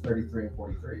them with 33 and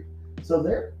 43. So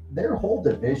their whole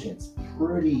division's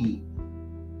pretty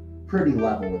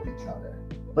level with each other.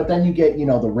 But then you get,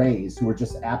 the Rays, who are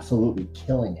just absolutely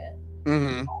killing it,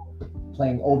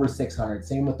 playing over 600.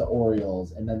 Same with the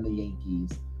Orioles, and then the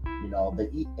Yankees.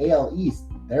 The AL East,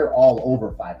 they're all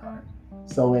over 500.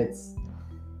 So it's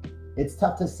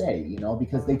tough to say,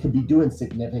 because they could be doing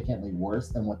significantly worse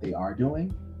than what they are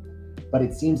doing. But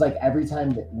it seems like every time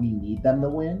that we need them to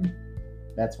win,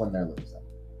 that's when they're losing.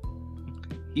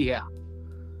 Yeah.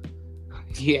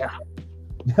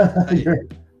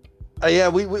 Yeah,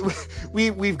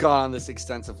 we've gone on this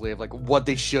extensively of like what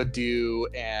they should do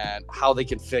and how they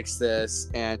can fix this,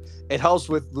 and it helps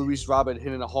with Luis Robert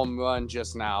hitting a home run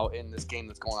just now in this game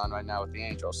that's going on right now with the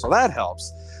Angels, so that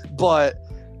helps. But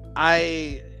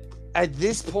at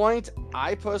this point,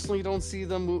 I personally don't see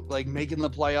them like making the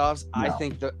playoffs. No.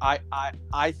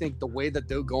 I think the way that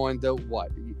they're going,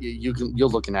 you're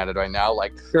looking at it right now,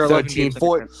 like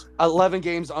 11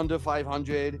 games under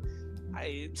 500.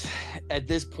 At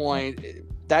this point,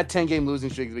 that 10-game losing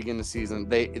streak at the beginning of the season,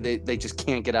 they just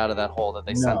can't get out of that hole that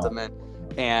they sent them in.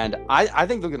 And I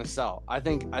think they're going to sell. I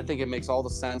think it makes all the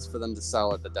sense for them to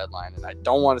sell at the deadline, and I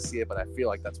don't want to see it, but I feel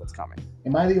like that's what's coming.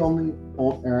 Am I the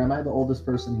oldest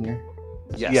person here?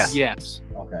 Yes.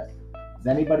 Okay. Does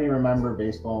anybody remember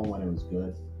baseball when it was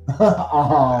good?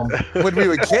 When we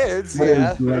were kids, when it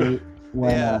was great.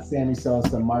 When Sammy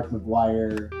Sosa, Mark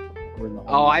McGwire.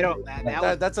 I don't.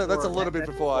 That's a little bit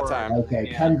before our time. Okay,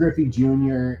 yeah. Ken Griffey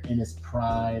Jr. in his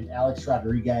prime, Alex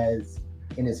Rodriguez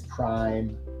in his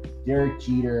prime, Derek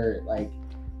Jeter, like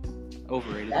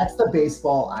overrated. That's the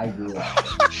baseball I grew up.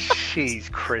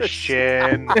 Jeez,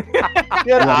 Christian,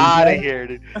 get out of here,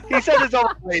 dude. He said it's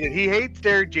overrated. He hates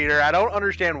Derek Jeter. I don't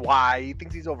understand why. He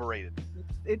thinks he's overrated.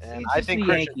 It's just the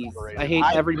Yankees. I hate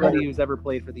everybody who's ever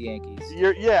played for the Yankees.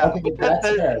 Okay, that's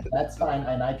fair. That's fine,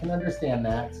 and I can understand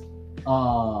that.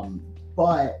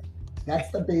 But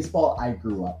that's the baseball I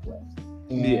grew up with,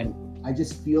 and I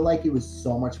just feel like it was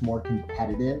so much more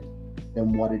competitive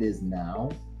than what it is now.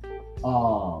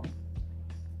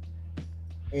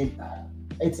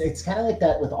 It's kind of like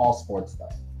that with all sports though,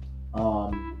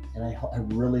 and I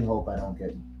really hope I don't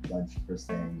get judged for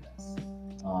saying this,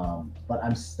 but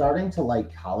I'm starting to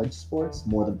like college sports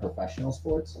more than professional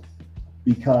sports.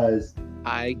 Because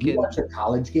you watch a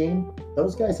college game,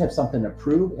 those guys have something to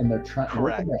prove, and they're trying to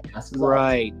work their asses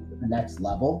off to the next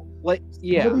level. Some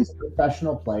of these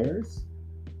professional players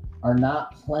are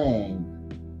not playing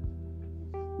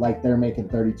like they're making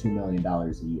 $32 million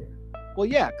a year. Well,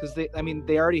 yeah, because they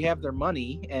already have their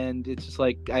money, and it's just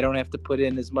like I don't have to put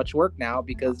in as much work now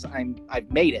because I've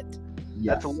made it.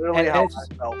 Yes. That's literally how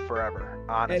I felt forever,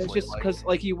 honestly. And it's just because,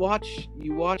 you watch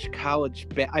college.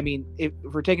 If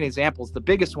we're taking examples, the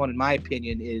biggest one, in my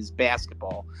opinion, is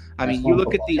basketball. You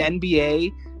look at the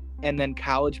NBA and then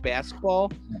college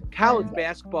basketball. College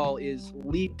basketball is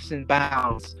leaps and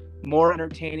bounds more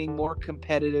entertaining, more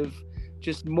competitive,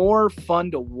 just more fun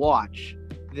to watch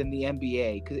than the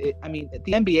NBA. Because the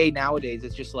NBA nowadays,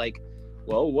 it's just like,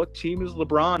 well, what team is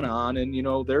LeBron on? And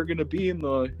they're gonna be in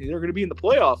the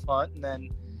playoff hunt, and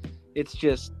then it's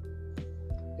just.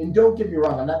 And don't get me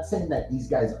wrong, I'm not saying that these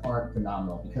guys aren't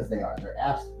phenomenal, because they are.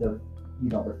 They're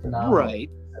phenomenal.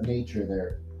 Right. In nature,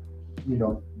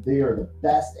 they are the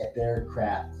best at their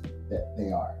craft that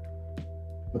they are,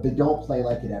 but they don't play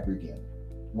like it every game.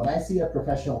 When I see a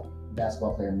professional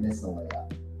basketball player miss a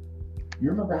layup,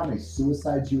 you remember how many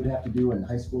suicides you would have to do in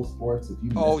high school sports if you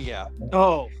missed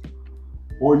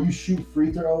or you shoot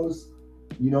free throws,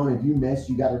 and if you miss,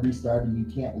 you got to restart and you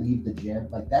can't leave the gym.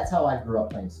 Like, that's how I grew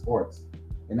up playing sports.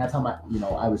 And that's how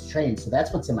I was trained. So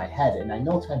that's what's in my head. And I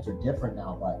know times are different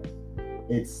now, but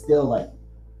it's still like,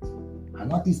 I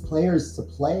want these players to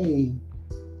play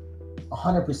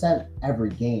 100%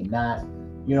 every game. Not,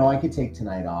 I could take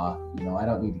tonight off. I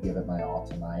don't need to give it my all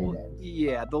tonight.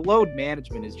 The load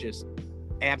management is just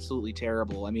absolutely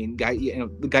terrible. The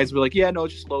guys will be like,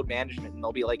 it's just load management, and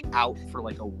they'll be like out for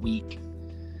like a week.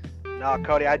 No,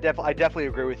 Cody, I definitely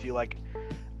agree with you. Like,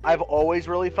 I've always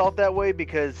really felt that way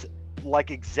because,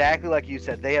 exactly like you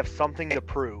said, they have something to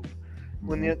prove.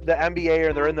 When the NBA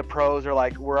or they're in the pros, are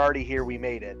like, we're already here, we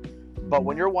made it. But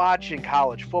when you're watching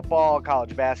college football,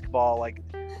 college basketball,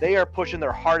 they are pushing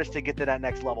their hardest to get to that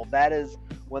next level. That is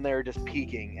when they're just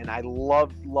peaking, and I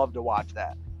love to watch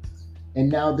that. And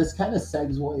now this kind of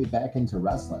segues back into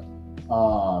wrestling,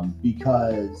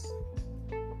 because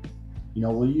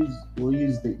we'll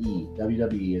use the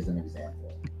WWE as an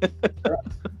example.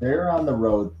 They're on the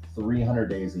road 300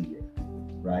 days a year,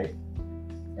 right?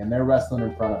 And they're wrestling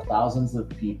in front of thousands of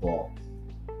people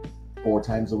 4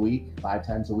 times a week, 5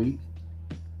 times a week.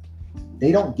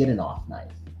 They don't get an off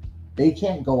night. They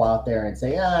can't go out there and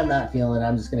say, I'm not feeling it,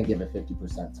 I'm just going to give it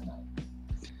 50%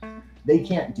 tonight. They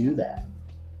can't do that.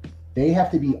 They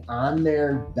have to be on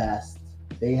their best.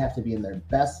 They have to be in their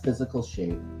best physical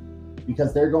shape,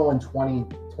 because they're going 20,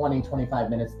 25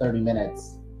 minutes, 30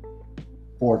 minutes,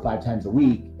 4 or 5 times a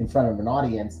week in front of an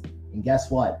audience. And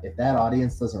guess what? If that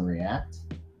audience doesn't react,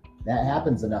 that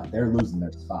happens enough, they're losing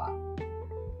their spot.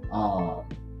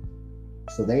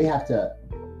 So they have to,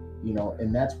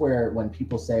 and that's where when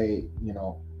people say,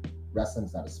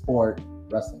 wrestling's not a sport,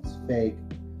 wrestling's fake,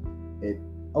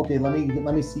 Okay, let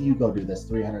me see you go do this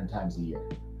 300 times a year.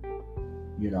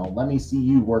 Let me see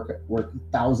you work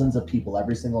thousands of people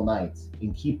every single night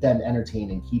and keep them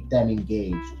entertained and keep them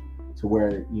engaged to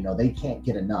where, they can't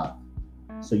get enough.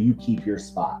 So you keep your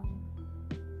spot,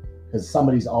 because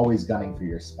somebody's always gunning for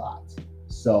your spot.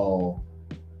 So,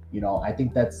 I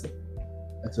think that's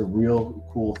a real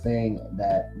cool thing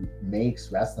that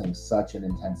makes wrestling such an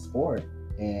intense sport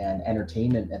and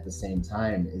entertainment at the same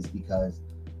time, is because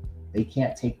they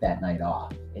can't take that night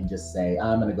off and just say,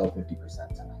 I'm going to go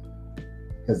 50% tonight.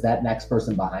 Because that next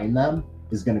person behind them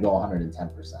is going to go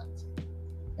 110%.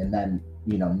 And then,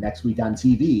 next week on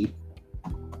TV,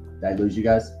 did I lose you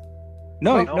guys?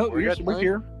 No, we're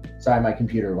here. Sorry, my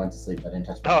computer went to sleep. I didn't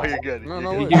touch my Oh, you're good. No, You're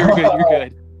no,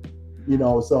 You're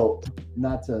good. So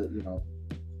not to,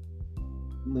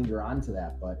 linger on to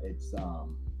that, but it's,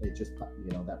 it just,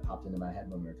 that popped into my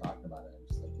head when we were talking about it. I'm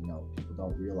just like, people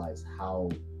don't realize how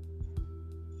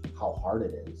hard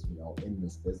it is, in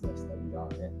this business that we are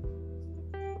in.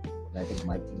 And I think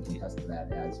Mike can contest to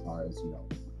that as far as,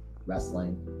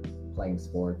 wrestling, playing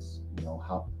sports,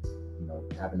 how,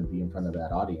 having to be in front of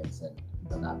that audience and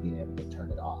not being able to turn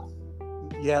it off.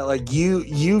 Yeah, like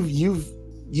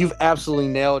you've absolutely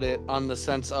nailed it on the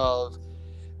sense of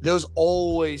there's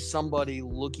always somebody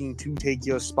looking to take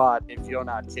your spot if you're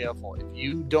not careful. If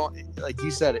you don't, like you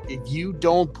said, if you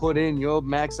don't put in your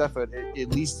max effort, at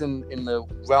least in the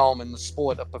realm, in the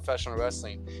sport of professional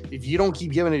wrestling, if you don't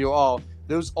keep giving it your all,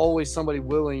 there's always somebody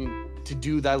willing to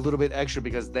do that little bit extra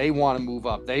because they want to move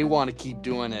up. They want to keep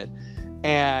doing it.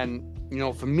 And,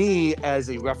 for me as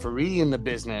a referee in the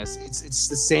business, it's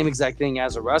the same exact thing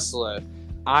as a wrestler.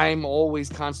 I'm always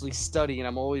constantly studying.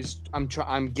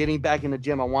 I'm getting back in the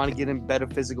gym. I want to get in better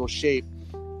physical shape.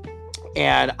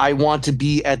 And I want to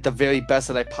be at the very best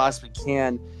that I possibly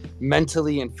can,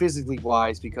 mentally and physically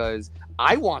wise, because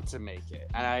I want to make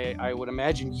it. And I would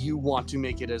imagine you want to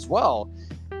make it as well.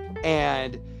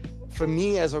 And for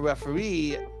me as a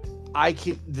referee, I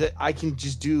can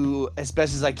just do as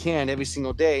best as I can every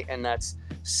single day. And that's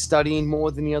studying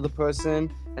more than the other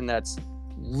person. And that's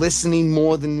listening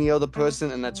more than the other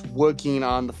person, and that's working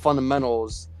on the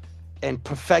fundamentals and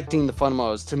perfecting the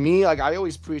fundamentals. To me, like I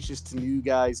always preach this to new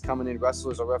guys coming in,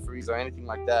 wrestlers or referees or anything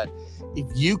like that. If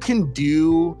you can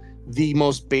do the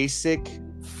most basic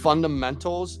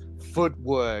fundamentals,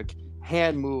 footwork,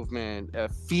 hand movement,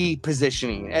 feet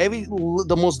positioning,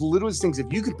 the most littlest things,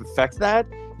 if you can perfect that,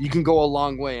 you can go a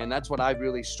long way. And that's what I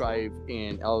really strive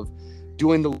in, of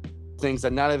doing the things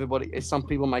that not everybody, some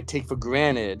people might take for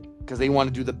granted because they want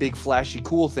to do the big flashy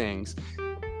cool things.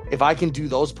 If I can do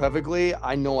those perfectly,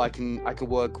 I know I can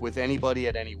work with anybody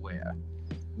at anywhere.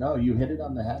 No, you hit it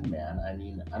on the head, man. I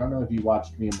mean, I don't know if you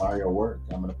watched me and Mario work.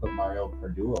 I'm gonna put Mario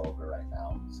Perdue over right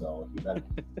now, so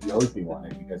he owes me one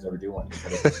if you guys ever do one.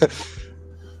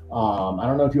 I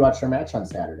don't know if you watched our match on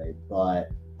Saturday, but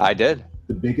I did.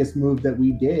 The biggest move that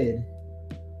we did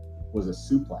was a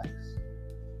suplex,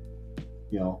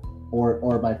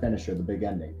 or my finisher, the big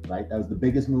ending, right? That was the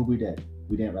biggest move we did.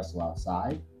 We didn't wrestle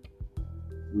outside.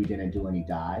 We didn't do any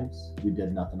dives. We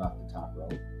did nothing off the top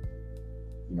rope.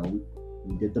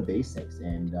 We did the basics.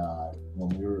 And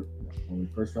when we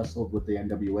first wrestled with the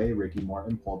NWA, Ricky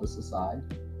Morton pulled us aside,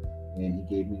 and he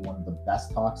gave me one of the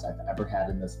best talks I've ever had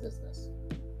in this business.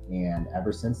 And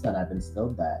ever since then, I've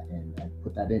instilled that, and I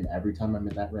put that in every time I'm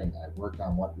in that ring. I've worked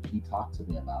on what he talked to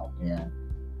me about, and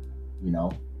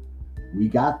we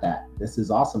got that. This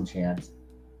is awesome, Chance.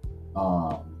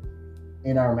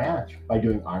 In our match, by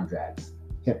doing arm drags,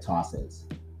 hip tosses,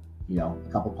 a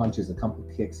couple punches, a couple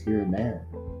kicks here and there,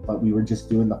 but we were just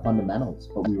doing the fundamentals,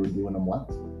 but we were doing them well.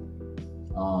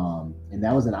 And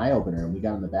that was an eye opener, and we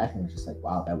got in the back and it was just like,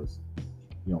 wow, that was,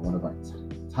 one of our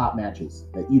top matches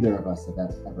that either of us have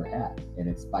ever had. And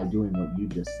it's by doing what you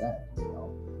just said,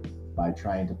 by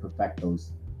trying to perfect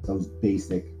those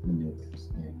basic maneuvers,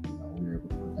 and we were able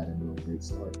to put that into a great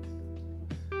story.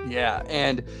 Yeah,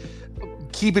 and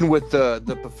keeping with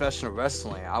the professional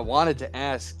wrestling, I wanted to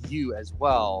ask you as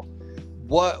well,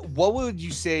 what would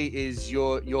you say is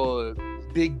your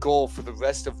big goal for the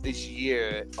rest of this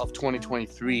year of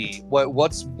 2023?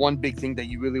 What's one big thing that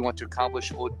you really want to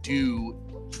accomplish or do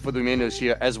for the remainder of this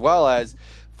year, as well as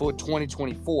for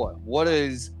 2024? What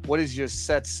is your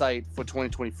set sight for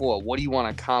 2024? What do you want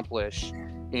to accomplish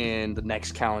in the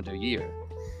next calendar year?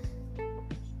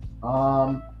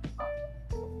 I'm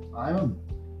a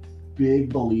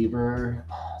big believer.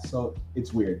 So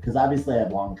it's weird because obviously I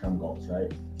have long-term goals,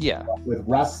 right? Yeah. But with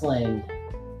wrestling,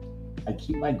 I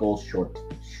keep my goals short.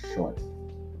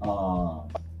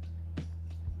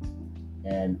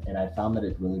 and I found that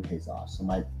it really pays off. So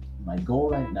my goal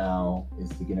right now is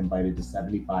to get invited to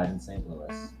 75 in St.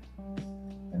 Louis,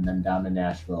 and then down to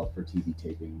Nashville for TV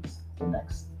tapings for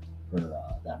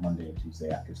that Monday and Tuesday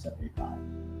after 75.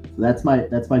 So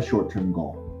that's my short-term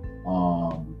goal.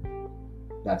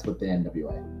 That's with the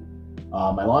NWA.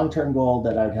 My long-term goal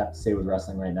that I would have to say with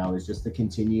wrestling right now is just to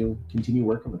continue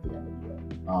working with the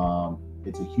NWA.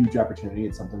 It's a huge opportunity.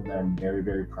 It's something that I'm very,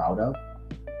 very proud of.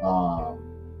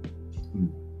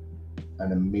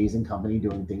 An amazing company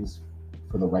doing things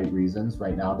for the right reasons.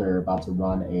 Right now, they're about to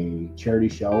run a charity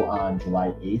show on July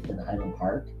 8th in Highland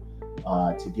Park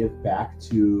to give back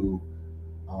to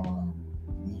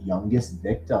the youngest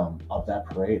victim of that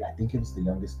parade. I think it was the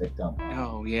youngest victim.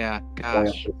 Oh, yeah.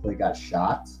 Gosh. He got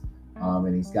shot,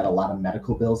 and he's got a lot of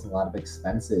medical bills and a lot of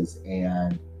expenses.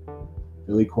 And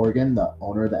Billy Corgan, the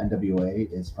owner of the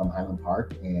NWA, is from Highland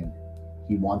Park, and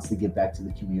he wants to give back to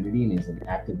the community, and he's an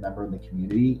active member in the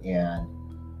community. And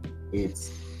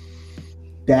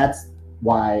that's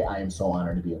why I am so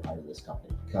honored to be a part of this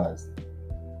company, because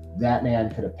that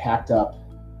man could have packed up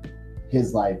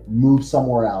his life, moved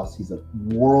somewhere else. He's a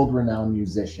world-renowned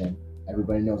musician.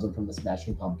 Everybody knows him from the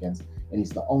Smashing Pumpkins, and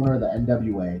he's the owner of the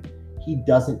NWA. He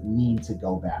doesn't need to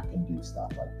go back and do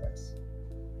stuff like this.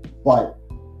 But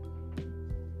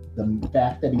the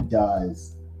fact that he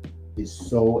does is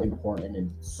so important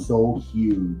and so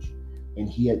huge, and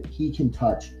he can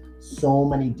touch so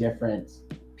many different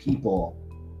people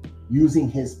using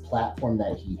his platform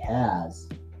that he has.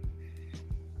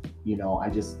 You know,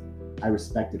 I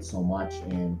respect it so much,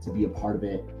 and to be a part of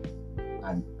it,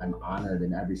 I'm honored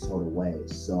in every sort of way.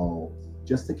 So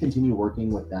just to continue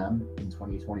working with them in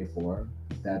 2024,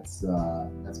 that's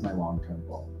my long-term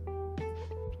goal.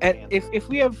 And if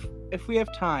we have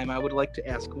time, I would like to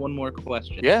ask one more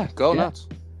question. Yeah, go nuts.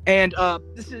 And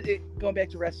this is it, going back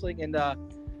to wrestling, and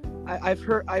I've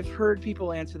heard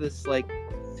people answer this like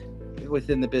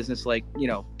within the business, like, you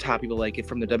know, top people like it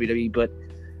from the WWE, but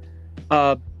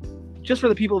just for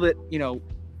the people that, you know,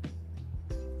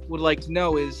 would like to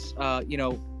know is, you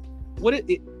know, what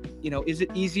is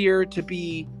it easier to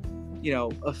be, you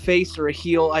know, a face or a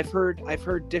heel? I've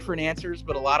heard different answers,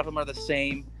 but a lot of them are the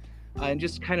same. And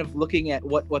just kind of looking at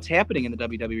what's happening in the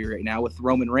WWE right now with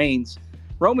Roman Reigns.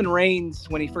 Roman Reigns,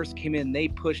 when he first came in, they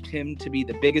pushed him to be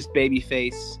the biggest baby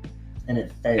face. And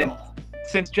it failed.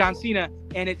 Since John Cena,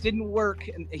 and it didn't work.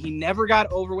 And he never got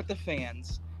over with the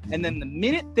fans. And then the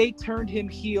minute they turned him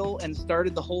heel and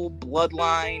started the whole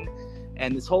bloodline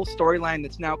and this whole storyline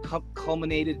that's now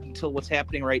culminated until what's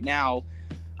happening right now,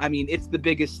 I mean, it's the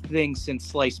biggest thing since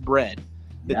sliced bread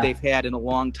that they've had in a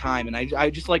long time. And I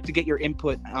just like to get your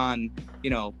input on, you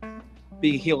know,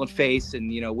 being heel and face,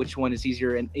 and, you know, which one is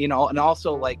easier, and, you know, and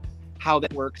also like how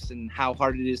that works and how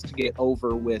hard it is to get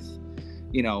over with,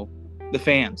 you know, the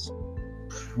fans.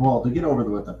 Well, to get over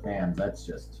with the fans, that's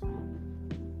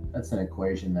an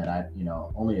equation that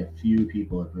only a few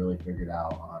people have really figured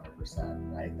out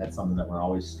 100%, right? That's something that we're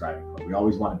always striving for. We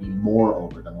always want to be more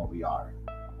over than what we are.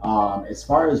 As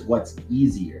far as what's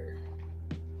easier,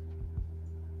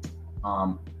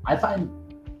 I find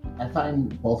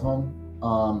both of them,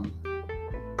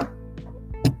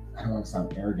 I don't want to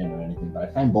sound arrogant or anything, but I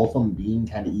find both of them being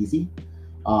kind of easy.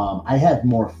 I have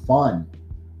more fun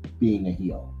being a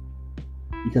heel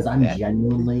because I'm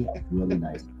genuinely a really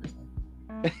nice person.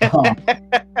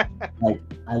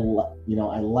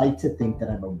 I like to think that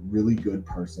I'm a really good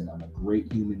person. I'm a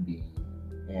great human being,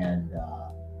 and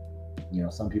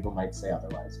some people might say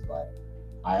otherwise, but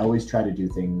I always try to do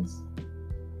things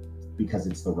because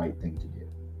it's the right thing to do.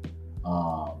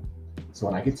 So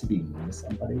when I get to be mean to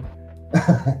somebody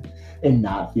and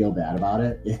not feel bad about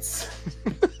it, it's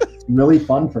really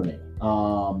fun for me.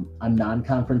 I'm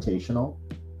non-confrontational.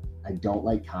 I don't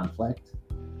like conflict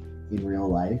in real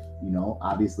life.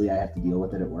 Obviously I have to deal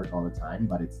with it at work all the time,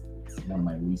 but it's one of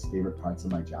my least favorite parts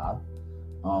of my job.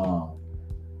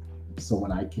 So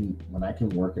when I can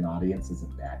work an audience as a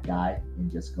bad guy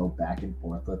and just go back and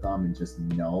forth with them and just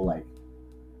know, like,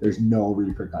 there's no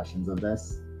repercussions of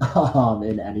this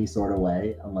in any sort of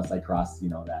way unless I cross,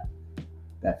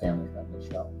 that family friendly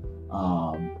show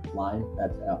line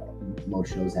that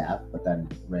most shows have, but then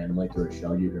randomly through a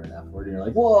show you hear an F word and you're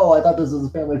like, whoa, I thought this was a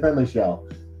family friendly show.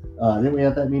 Didn't we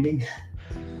have that meeting?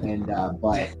 And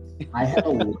but I have a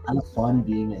lot of fun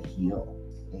being a heel,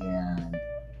 and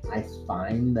I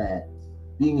find that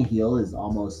being a heel is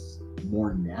almost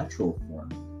more natural for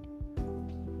me.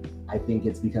 I think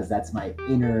it's because that's my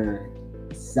inner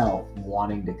self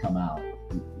wanting to come out.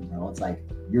 It's like,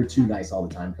 you're too nice all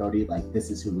the time, Cody. Like, this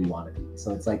is who we want to be.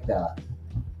 So it's like the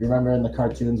You remember in the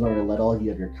cartoons when you were little, you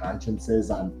have your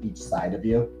consciences on each side of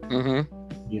you?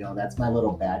 Mm-hmm. You know, that's my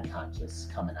little bad conscience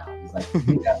coming out. He's like,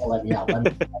 you gotta let me out. Let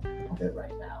me out a little bit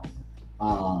right now.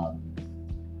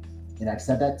 And I've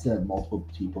said that to multiple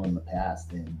people in the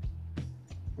past, and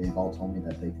they've all told me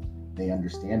that they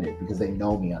understand it because they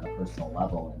know me on a personal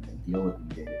level and they deal with me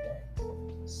day to day.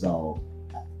 So,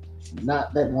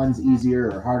 not that one's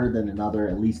easier or harder than another,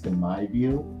 at least in my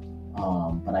view.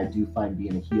 But I do find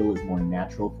being a heel is more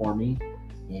natural for me.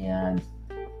 And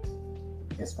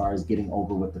as far as getting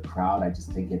over with the crowd, I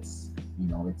just think it's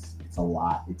a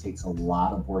lot. It takes a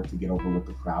lot of work to get over with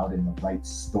the crowd, and the right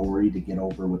story to get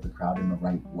over with the crowd in the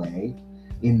right way.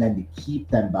 And then to keep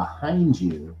them behind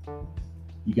you,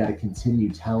 you got to continue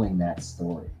telling that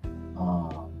story.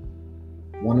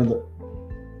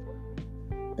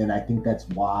 And I think that's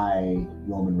why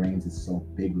Roman Reigns is so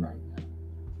big right now,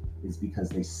 is because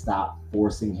they stopped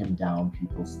forcing him down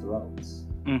people's throats.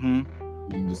 Mm-hmm.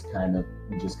 You just kind of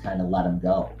let him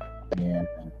go, and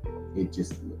it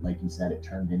just, like you said, it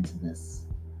turned into this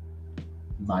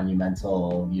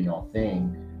monumental,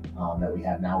 thing that we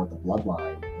have now with the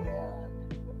bloodline.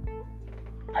 And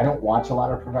I don't watch a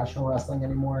lot of professional wrestling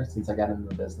anymore since I got into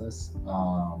the business.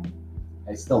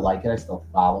 I still like it. I still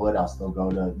follow it. I'll still go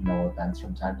to events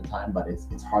from time to time, but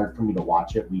it's hard for me to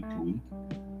watch it week to week.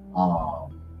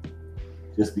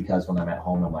 Just because when I'm at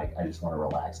home, I'm like, I just want to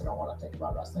relax. I don't want to think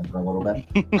about wrestling for a little bit.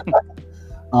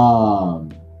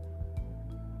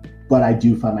 But I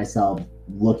do find myself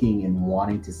looking and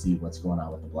wanting to see what's going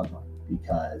on with the bloodline,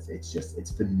 because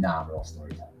it's phenomenal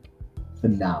storytelling.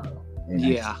 Phenomenal. And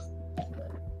Yeah.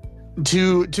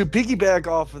 To piggyback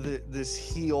off of this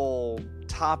heel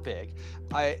topic,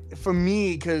 for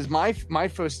me, because my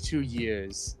first 2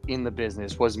 years in the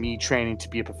business was me training to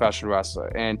be a professional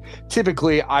wrestler, and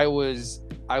typically I was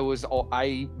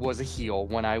a heel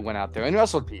when I went out there and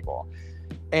wrestled people,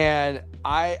 and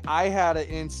I had an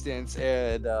instance,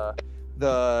 and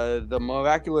the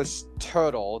miraculous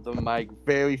Turtle, my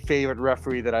very favorite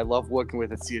referee that I love working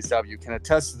with at CSW, can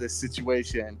attest to this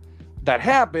situation that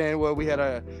happened where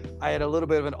I had a little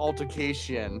bit of an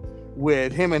altercation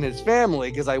with him and his family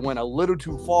because I went a little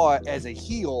too far as a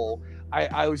heel.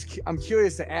 I'm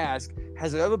curious to ask,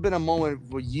 has there ever been a moment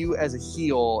where you as a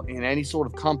heel in any sort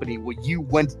of company where you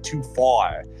went too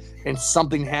far and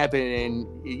something happened and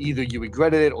either you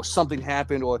regretted it or something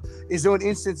happened, or is there an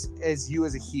instance as you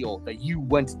as a heel that you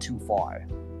went too far?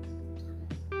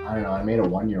 I don't know. I made a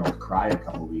 1-year-old cry a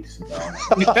couple weeks ago.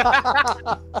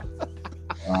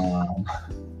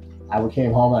 I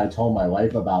came home and I told my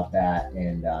wife about that,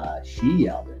 and she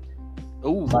yelled at me.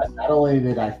 Ooh. But not only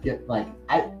did I get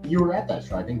you were at that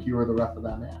show. I think you were the ref of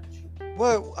that match.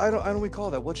 Well, I don't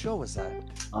recall that. What show was that?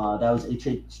 That was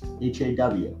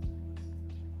HAW.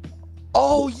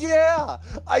 Oh yeah,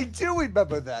 I do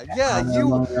remember that. Yeah,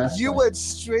 you went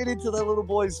straight into that little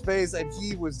boy's face, and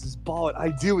he was just bawling. I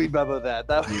do remember that.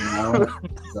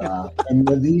 And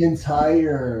the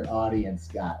entire audience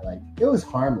got it was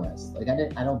harmless. I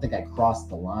don't think I crossed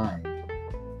the line,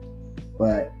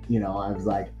 but I was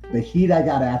like, the heat I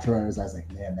got afterwards, I was like,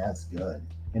 man, that's good.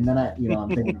 And then I'm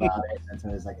thinking about it, and so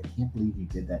I was like, I can't believe you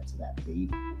did that to that baby.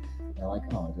 And I'm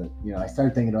like, oh, good. I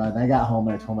started thinking about it, and I got home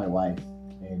and I told my wife.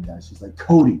 And she's like,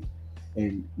 Cody,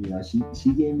 and she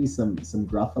gave me some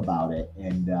gruff about it,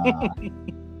 and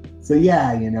so yeah,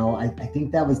 I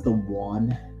think that was the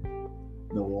one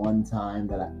time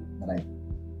that I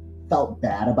felt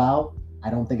bad about. I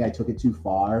don't think I took it too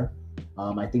far.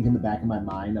 I think in the back of my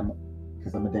mind,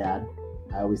 because I'm a dad,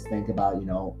 I always think about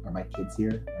are my kids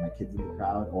here? Are my kids in the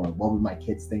crowd? Or what would my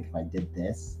kids think if I did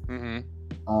this? Mm-hmm.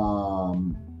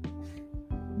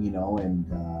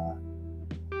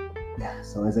 Yeah,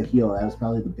 so as a heel, that was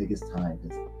probably the biggest time,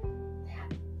 because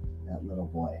that little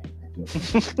boy, I feel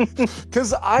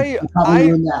because I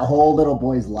ruined that whole little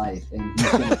boy's life, and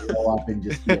he's gonna grow up and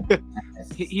just be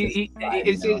he's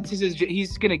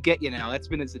gonna get you now. That's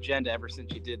been his agenda ever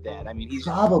since you did that. I mean, he's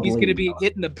probably gonna be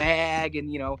hitting the bag and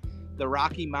the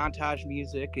Rocky montage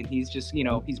music, and he's just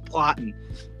he's plotting.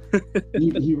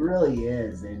 he really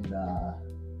is, and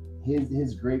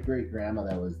his great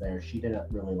grandmother was there. She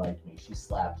didn't really like me. She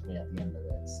slapped me at the end of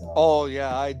it. So. Oh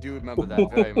yeah, I do remember that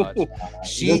very much.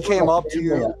 She came up to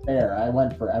you. Affair. I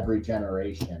went for every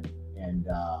generation, and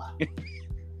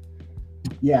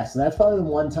yeah. So that's probably the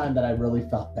one time that I really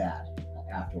felt bad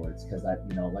afterwards, because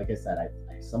like I said,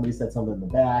 somebody said something in the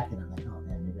back, and I'm like, oh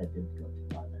man, maybe I did go too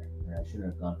far there. I shouldn't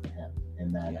have gone for him.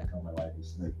 And then I told my wife, and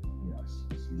she's like,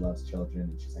 she loves children,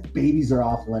 and she's like, babies are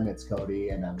off limits, Cody.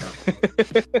 And I'm like,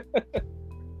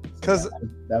 because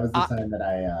that was the time that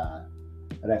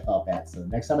And I felt bad. So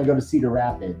next time I go to Cedar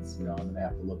Rapids, I'm gonna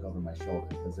have to look over my shoulder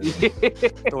because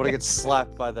don't want to get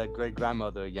slapped by that great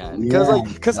grandmother again.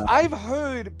 Because I've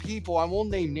heard people, I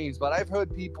won't name names, but I've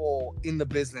heard people in the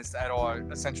business that are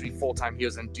essentially full-time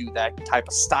heels and do that type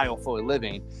of style for a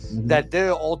living, that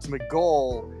their ultimate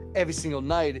goal every single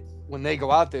night when they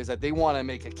go out there is that they want to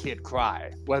make a kid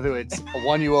cry, whether it's a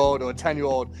 1-year-old or a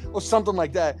 10-year-old or something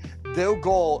like that. Their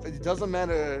goal, it doesn't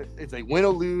matter if they win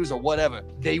or lose or whatever,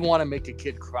 they want to make a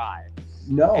kid cry.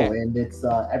 And it's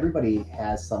everybody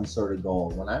has some sort of goal.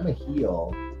 When I'm a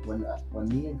heel, when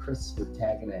me and Chris were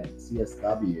tagging at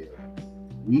CSW,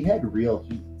 we had real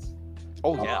heat.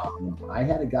 Oh yeah. I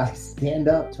had a guy stand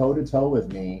up toe to toe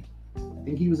with me. I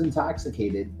think he was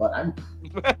intoxicated, but I'm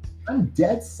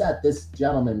dead set this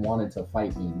gentleman wanted to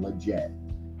fight me legit.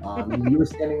 And you were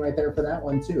standing right there for that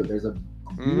one too. There's a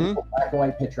beautiful black and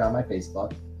white picture on my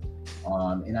Facebook.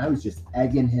 And I was just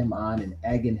egging him on, and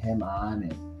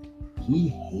he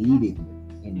hated me.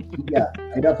 And he got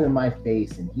right up in my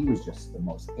face, and he was just the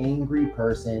most angry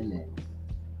person. And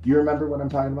you remember what I'm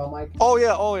talking about, Mike? Oh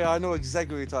yeah, I know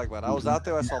exactly what you're talking about. I was out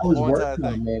there, I saw the whole entire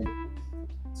thing.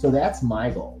 So that's my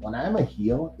goal. When I'm a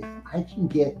heel, if I can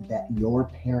get your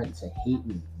parent to hate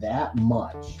me that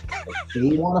much, if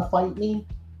they want to fight me,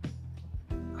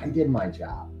 I did my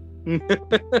job. Because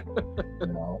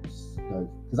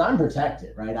I'm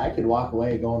protected, right? I could walk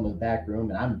away, go in the back room,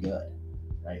 and I'm good,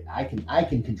 right? I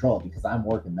can control it because I'm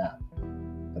working them,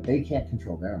 but they can't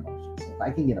control their emotions. So if I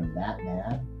can get them that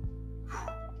mad,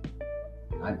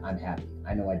 I'm happy.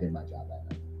 I know I did my job that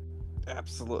night.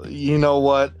 Absolutely. You know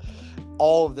what?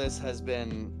 All of this has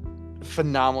been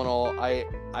phenomenal. I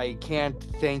can't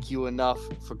thank you enough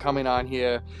for coming on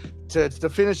here. To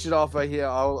finish it off right here,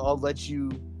 I'll let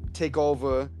you take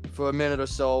over for a minute or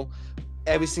so.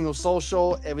 Every single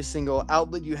social, every single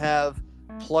outlet you have,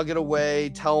 plug it away.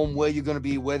 Tell them where you're going to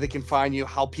be, where they can find you,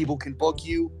 how people can book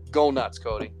you. Go nuts,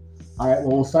 Cody. All right,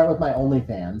 well, we'll start with my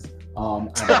OnlyFans.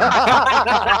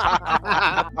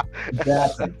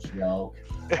 That's a joke.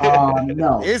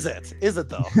 No. Is it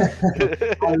though?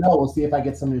 I don't know. We'll see if I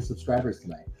get some new subscribers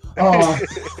tonight.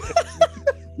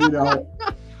 No.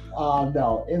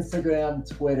 Instagram,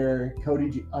 Twitter,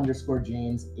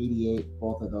 Cody_James88.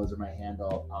 Both of those are my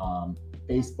handle.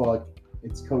 Facebook,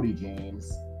 it's Cody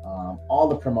James. All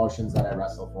the promotions that I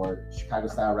wrestle for: Chicago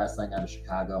Style Wrestling out of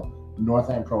Chicago,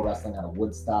 Northland Pro Wrestling out of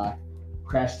Woodstock,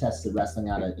 Crash Tested Wrestling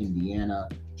out of Indiana,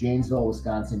 Janesville,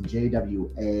 Wisconsin,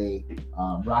 JWA,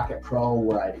 Rocket Pro,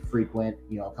 where I frequent,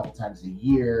 a couple times a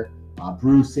year,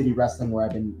 Brew City Wrestling, where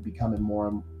I've been becoming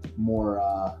more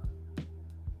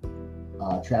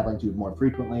traveling to more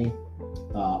frequently,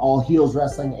 All Heels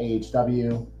Wrestling,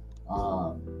 AHW,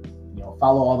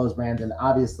 follow all those brands, and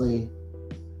obviously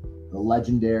the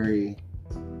legendary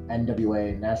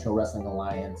NWA, National Wrestling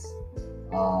Alliance.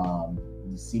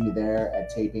 You see me there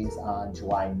at tapings on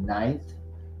July 9th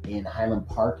in Highland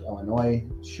Park, Illinois.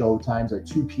 Show times are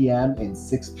 2 p.m. and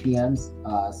 6 p.m.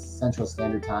 Central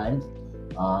Standard Time.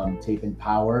 Taping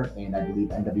Power and I believe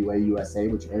NWA USA,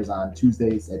 which airs on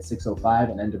Tuesdays at 6:05,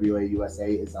 and NWA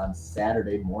USA is on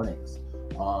Saturday mornings.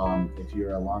 If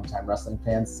you're a longtime wrestling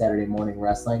fan, Saturday morning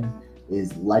wrestling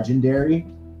is legendary.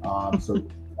 So you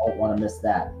don't want to miss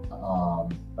that.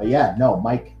 But yeah, no,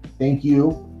 Mike, thank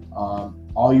you.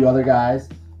 All you other guys,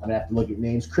 I'm gonna have to look at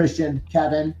names. Christian,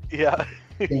 Kevin. Yeah.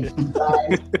 Thank you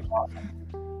guys.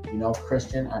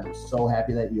 Christian, I'm so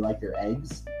happy that you like your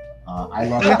eggs. I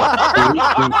love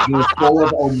that. You're full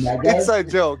of omegas. Inside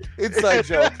joke. I was gonna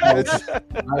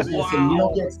say, you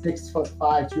don't get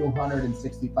 6'5",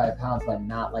 265 pounds by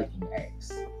not liking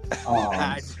eggs.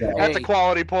 That's a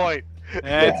quality point.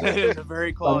 That is a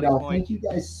very quality point. Thank you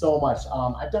guys so much.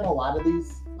 I've done a lot of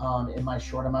these in my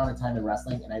short amount of time in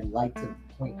wrestling, and I'd like to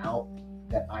point out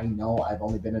that I know I've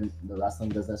only been in the wrestling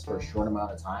business for a short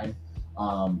amount of time,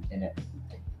 and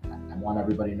I want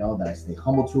everybody to know that I stay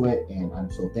humble to it, and I'm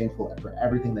so thankful for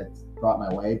everything that's brought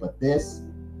my way. But this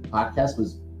podcast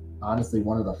was honestly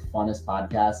one of the funnest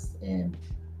podcasts, and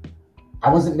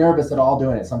I wasn't nervous at all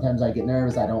doing it. Sometimes I get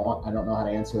nervous. I don't know how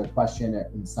to answer a question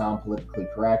and sound politically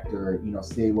correct, or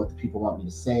say what the people want me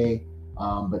to say.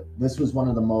 But this was one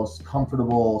of the most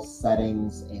comfortable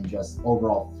settings and just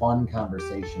overall fun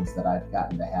conversations that I've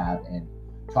gotten to have and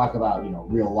talk about,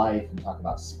 real life and talk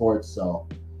about sports. So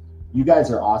you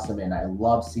guys are awesome, and I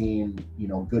love seeing,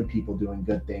 good people doing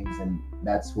good things, and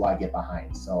that's who I get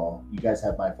behind. So you guys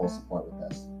have my full support with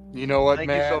this. You know what, Thank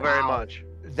man? you so very much.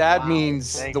 That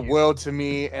means Thank the you. world to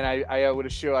me, and I would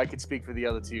assure I could speak for the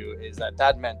other two, is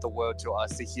that meant the world to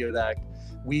us to hear that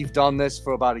We've done this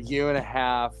for about 1.5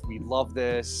 years. We love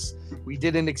this. We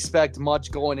didn't expect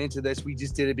much going into this. We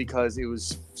just did it because it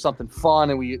was something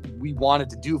fun and we wanted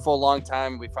to do for a long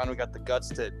time. We finally got the guts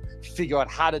to figure out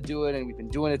how to do it, and we've been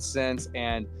doing it since.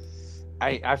 And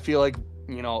I feel like,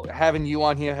 you know, having you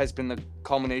on here has been the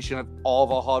culmination of all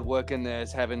of our hard work in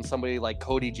this. Having somebody like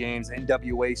Cody James,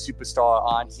 NWA superstar,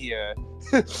 on here,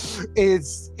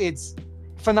 it's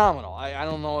phenomenal. I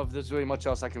don't know if there's really much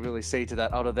else I can really say to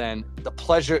that other than the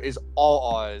pleasure is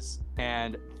all ours,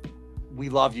 and we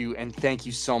love you, and thank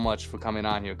you so much for coming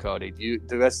on here, Cody.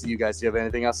 The rest of you guys, do you have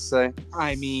anything else to say?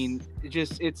 I mean,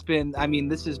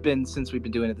 this has been, since we've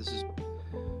been doing it,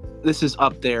 this is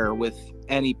up there with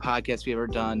any podcast we've ever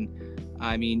done.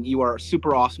 I mean, you are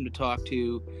super awesome to talk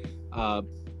to, and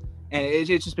it's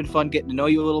just been fun getting to know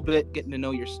you a little bit, getting to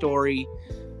know your story,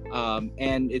 and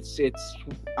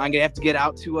I'm gonna have to get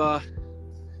out to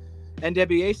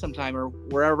NWA sometime or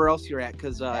wherever else you're at,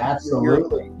 because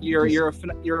absolutely you're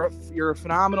a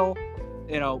phenomenal,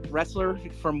 you know, wrestler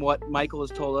from what Michael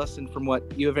has told us and from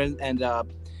what you have, and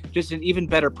just an even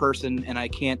better person. And I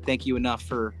can't thank you enough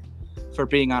for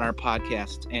being on our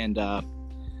podcast. And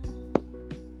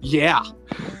yeah,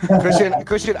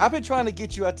 Christian, I've been trying to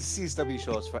get you at the CSW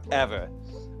shows forever.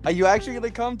 Are you actually gonna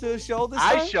come to a show this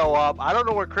time? I show up. I don't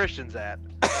know where Christian's at.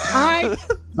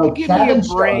 So give Kevin me a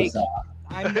break. shows up.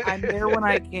 I'm there when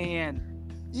I can.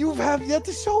 You have yet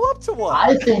to show up to one.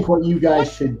 I think what you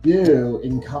guys should do,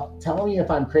 and tell me if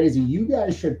I'm crazy, you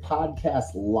guys should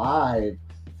podcast live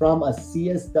from a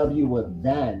CSW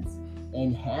event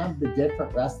and have the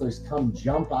different wrestlers come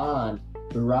jump on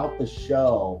throughout the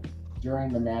show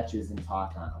during the matches and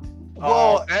talk on them.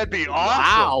 Oh, that'd be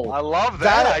awesome. Wow. I love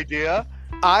that idea.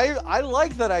 I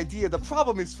like that idea. The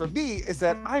problem is for me is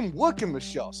that I'm working the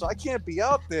show, so I can't be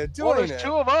out there doing There's it.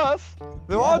 2 of us.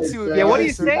 There are 2. Yeah, what are you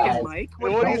Listen, saying, guys. Mike?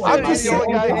 What are you Don't saying? worry, I'm just I don't saying,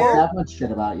 think guy. that much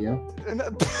shit about you.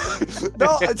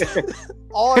 No,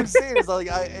 all I'm saying is, like,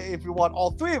 if you want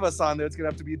all 3 of us on there, it's gonna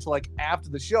have to be until like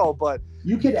after the show. But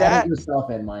You could edit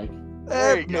yourself in, Mike.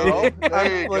 There you go.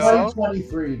 There you go.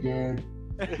 2023, dude.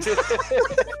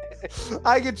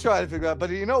 I could try to figure out,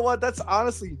 but you know what? That's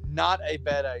honestly not a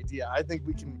bad idea. I think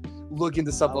we can look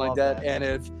into something like that. And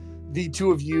if the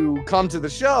 2 of you come to the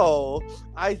show,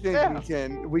 I think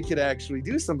we could actually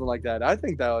do something like that. I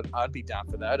think I'd be down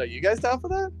for that. Are you guys down for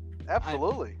that?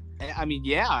 Absolutely. I mean,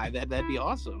 yeah, that'd be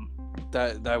awesome.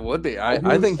 That would be.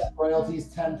 I think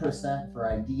royalties 10% for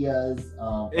ideas.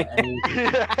 For any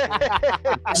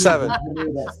 7%.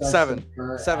 7%.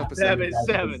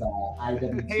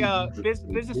 Hey,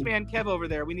 businessman Kev over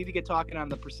there, we need to get talking on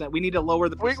the percent. We need to lower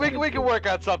the percentage. We can work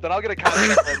on something. I'll get a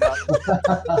contract.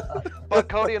 But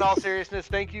Cody, in all seriousness,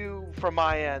 thank you from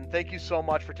my end. Thank you so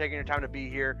much for taking your time to be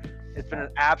here. It's been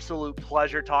an absolute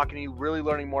pleasure talking to you, really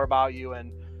learning more about you,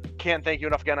 and can't thank you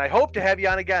enough again. I hope to have you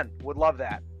on again. Would love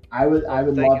that. I would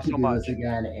love to do this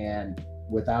again, and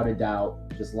without a doubt,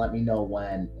 just let me know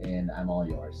when, and I'm all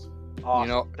yours. Awesome.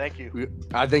 You know, thank you.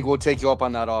 I think we'll take you up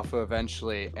on that offer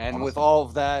eventually. And Awesome. With all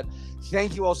of that,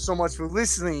 thank you all so much for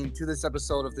listening to this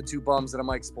episode of the 2 Bums and a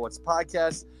Mic Sports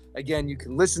Podcast. Again, you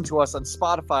can listen to us on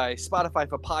Spotify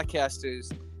for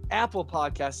podcasters, Apple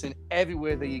Podcasts, and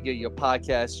everywhere that you get your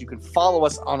podcasts. You can follow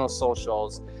us on our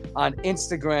socials on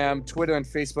Instagram, Twitter, and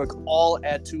Facebook, all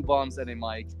at 2 Bums and a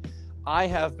Mic. I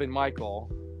have been Michael.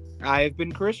 I have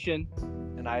been Christian.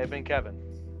 And I have been Kevin.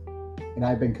 And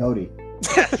I've been Cody.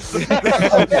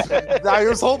 I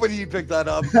was hoping you picked that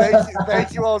up.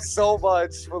 Thank you all so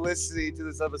much for listening to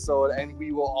this episode, and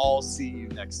we will all see you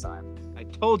next time. I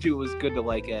told you it was good to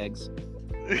like eggs.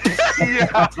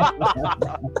 Yeah.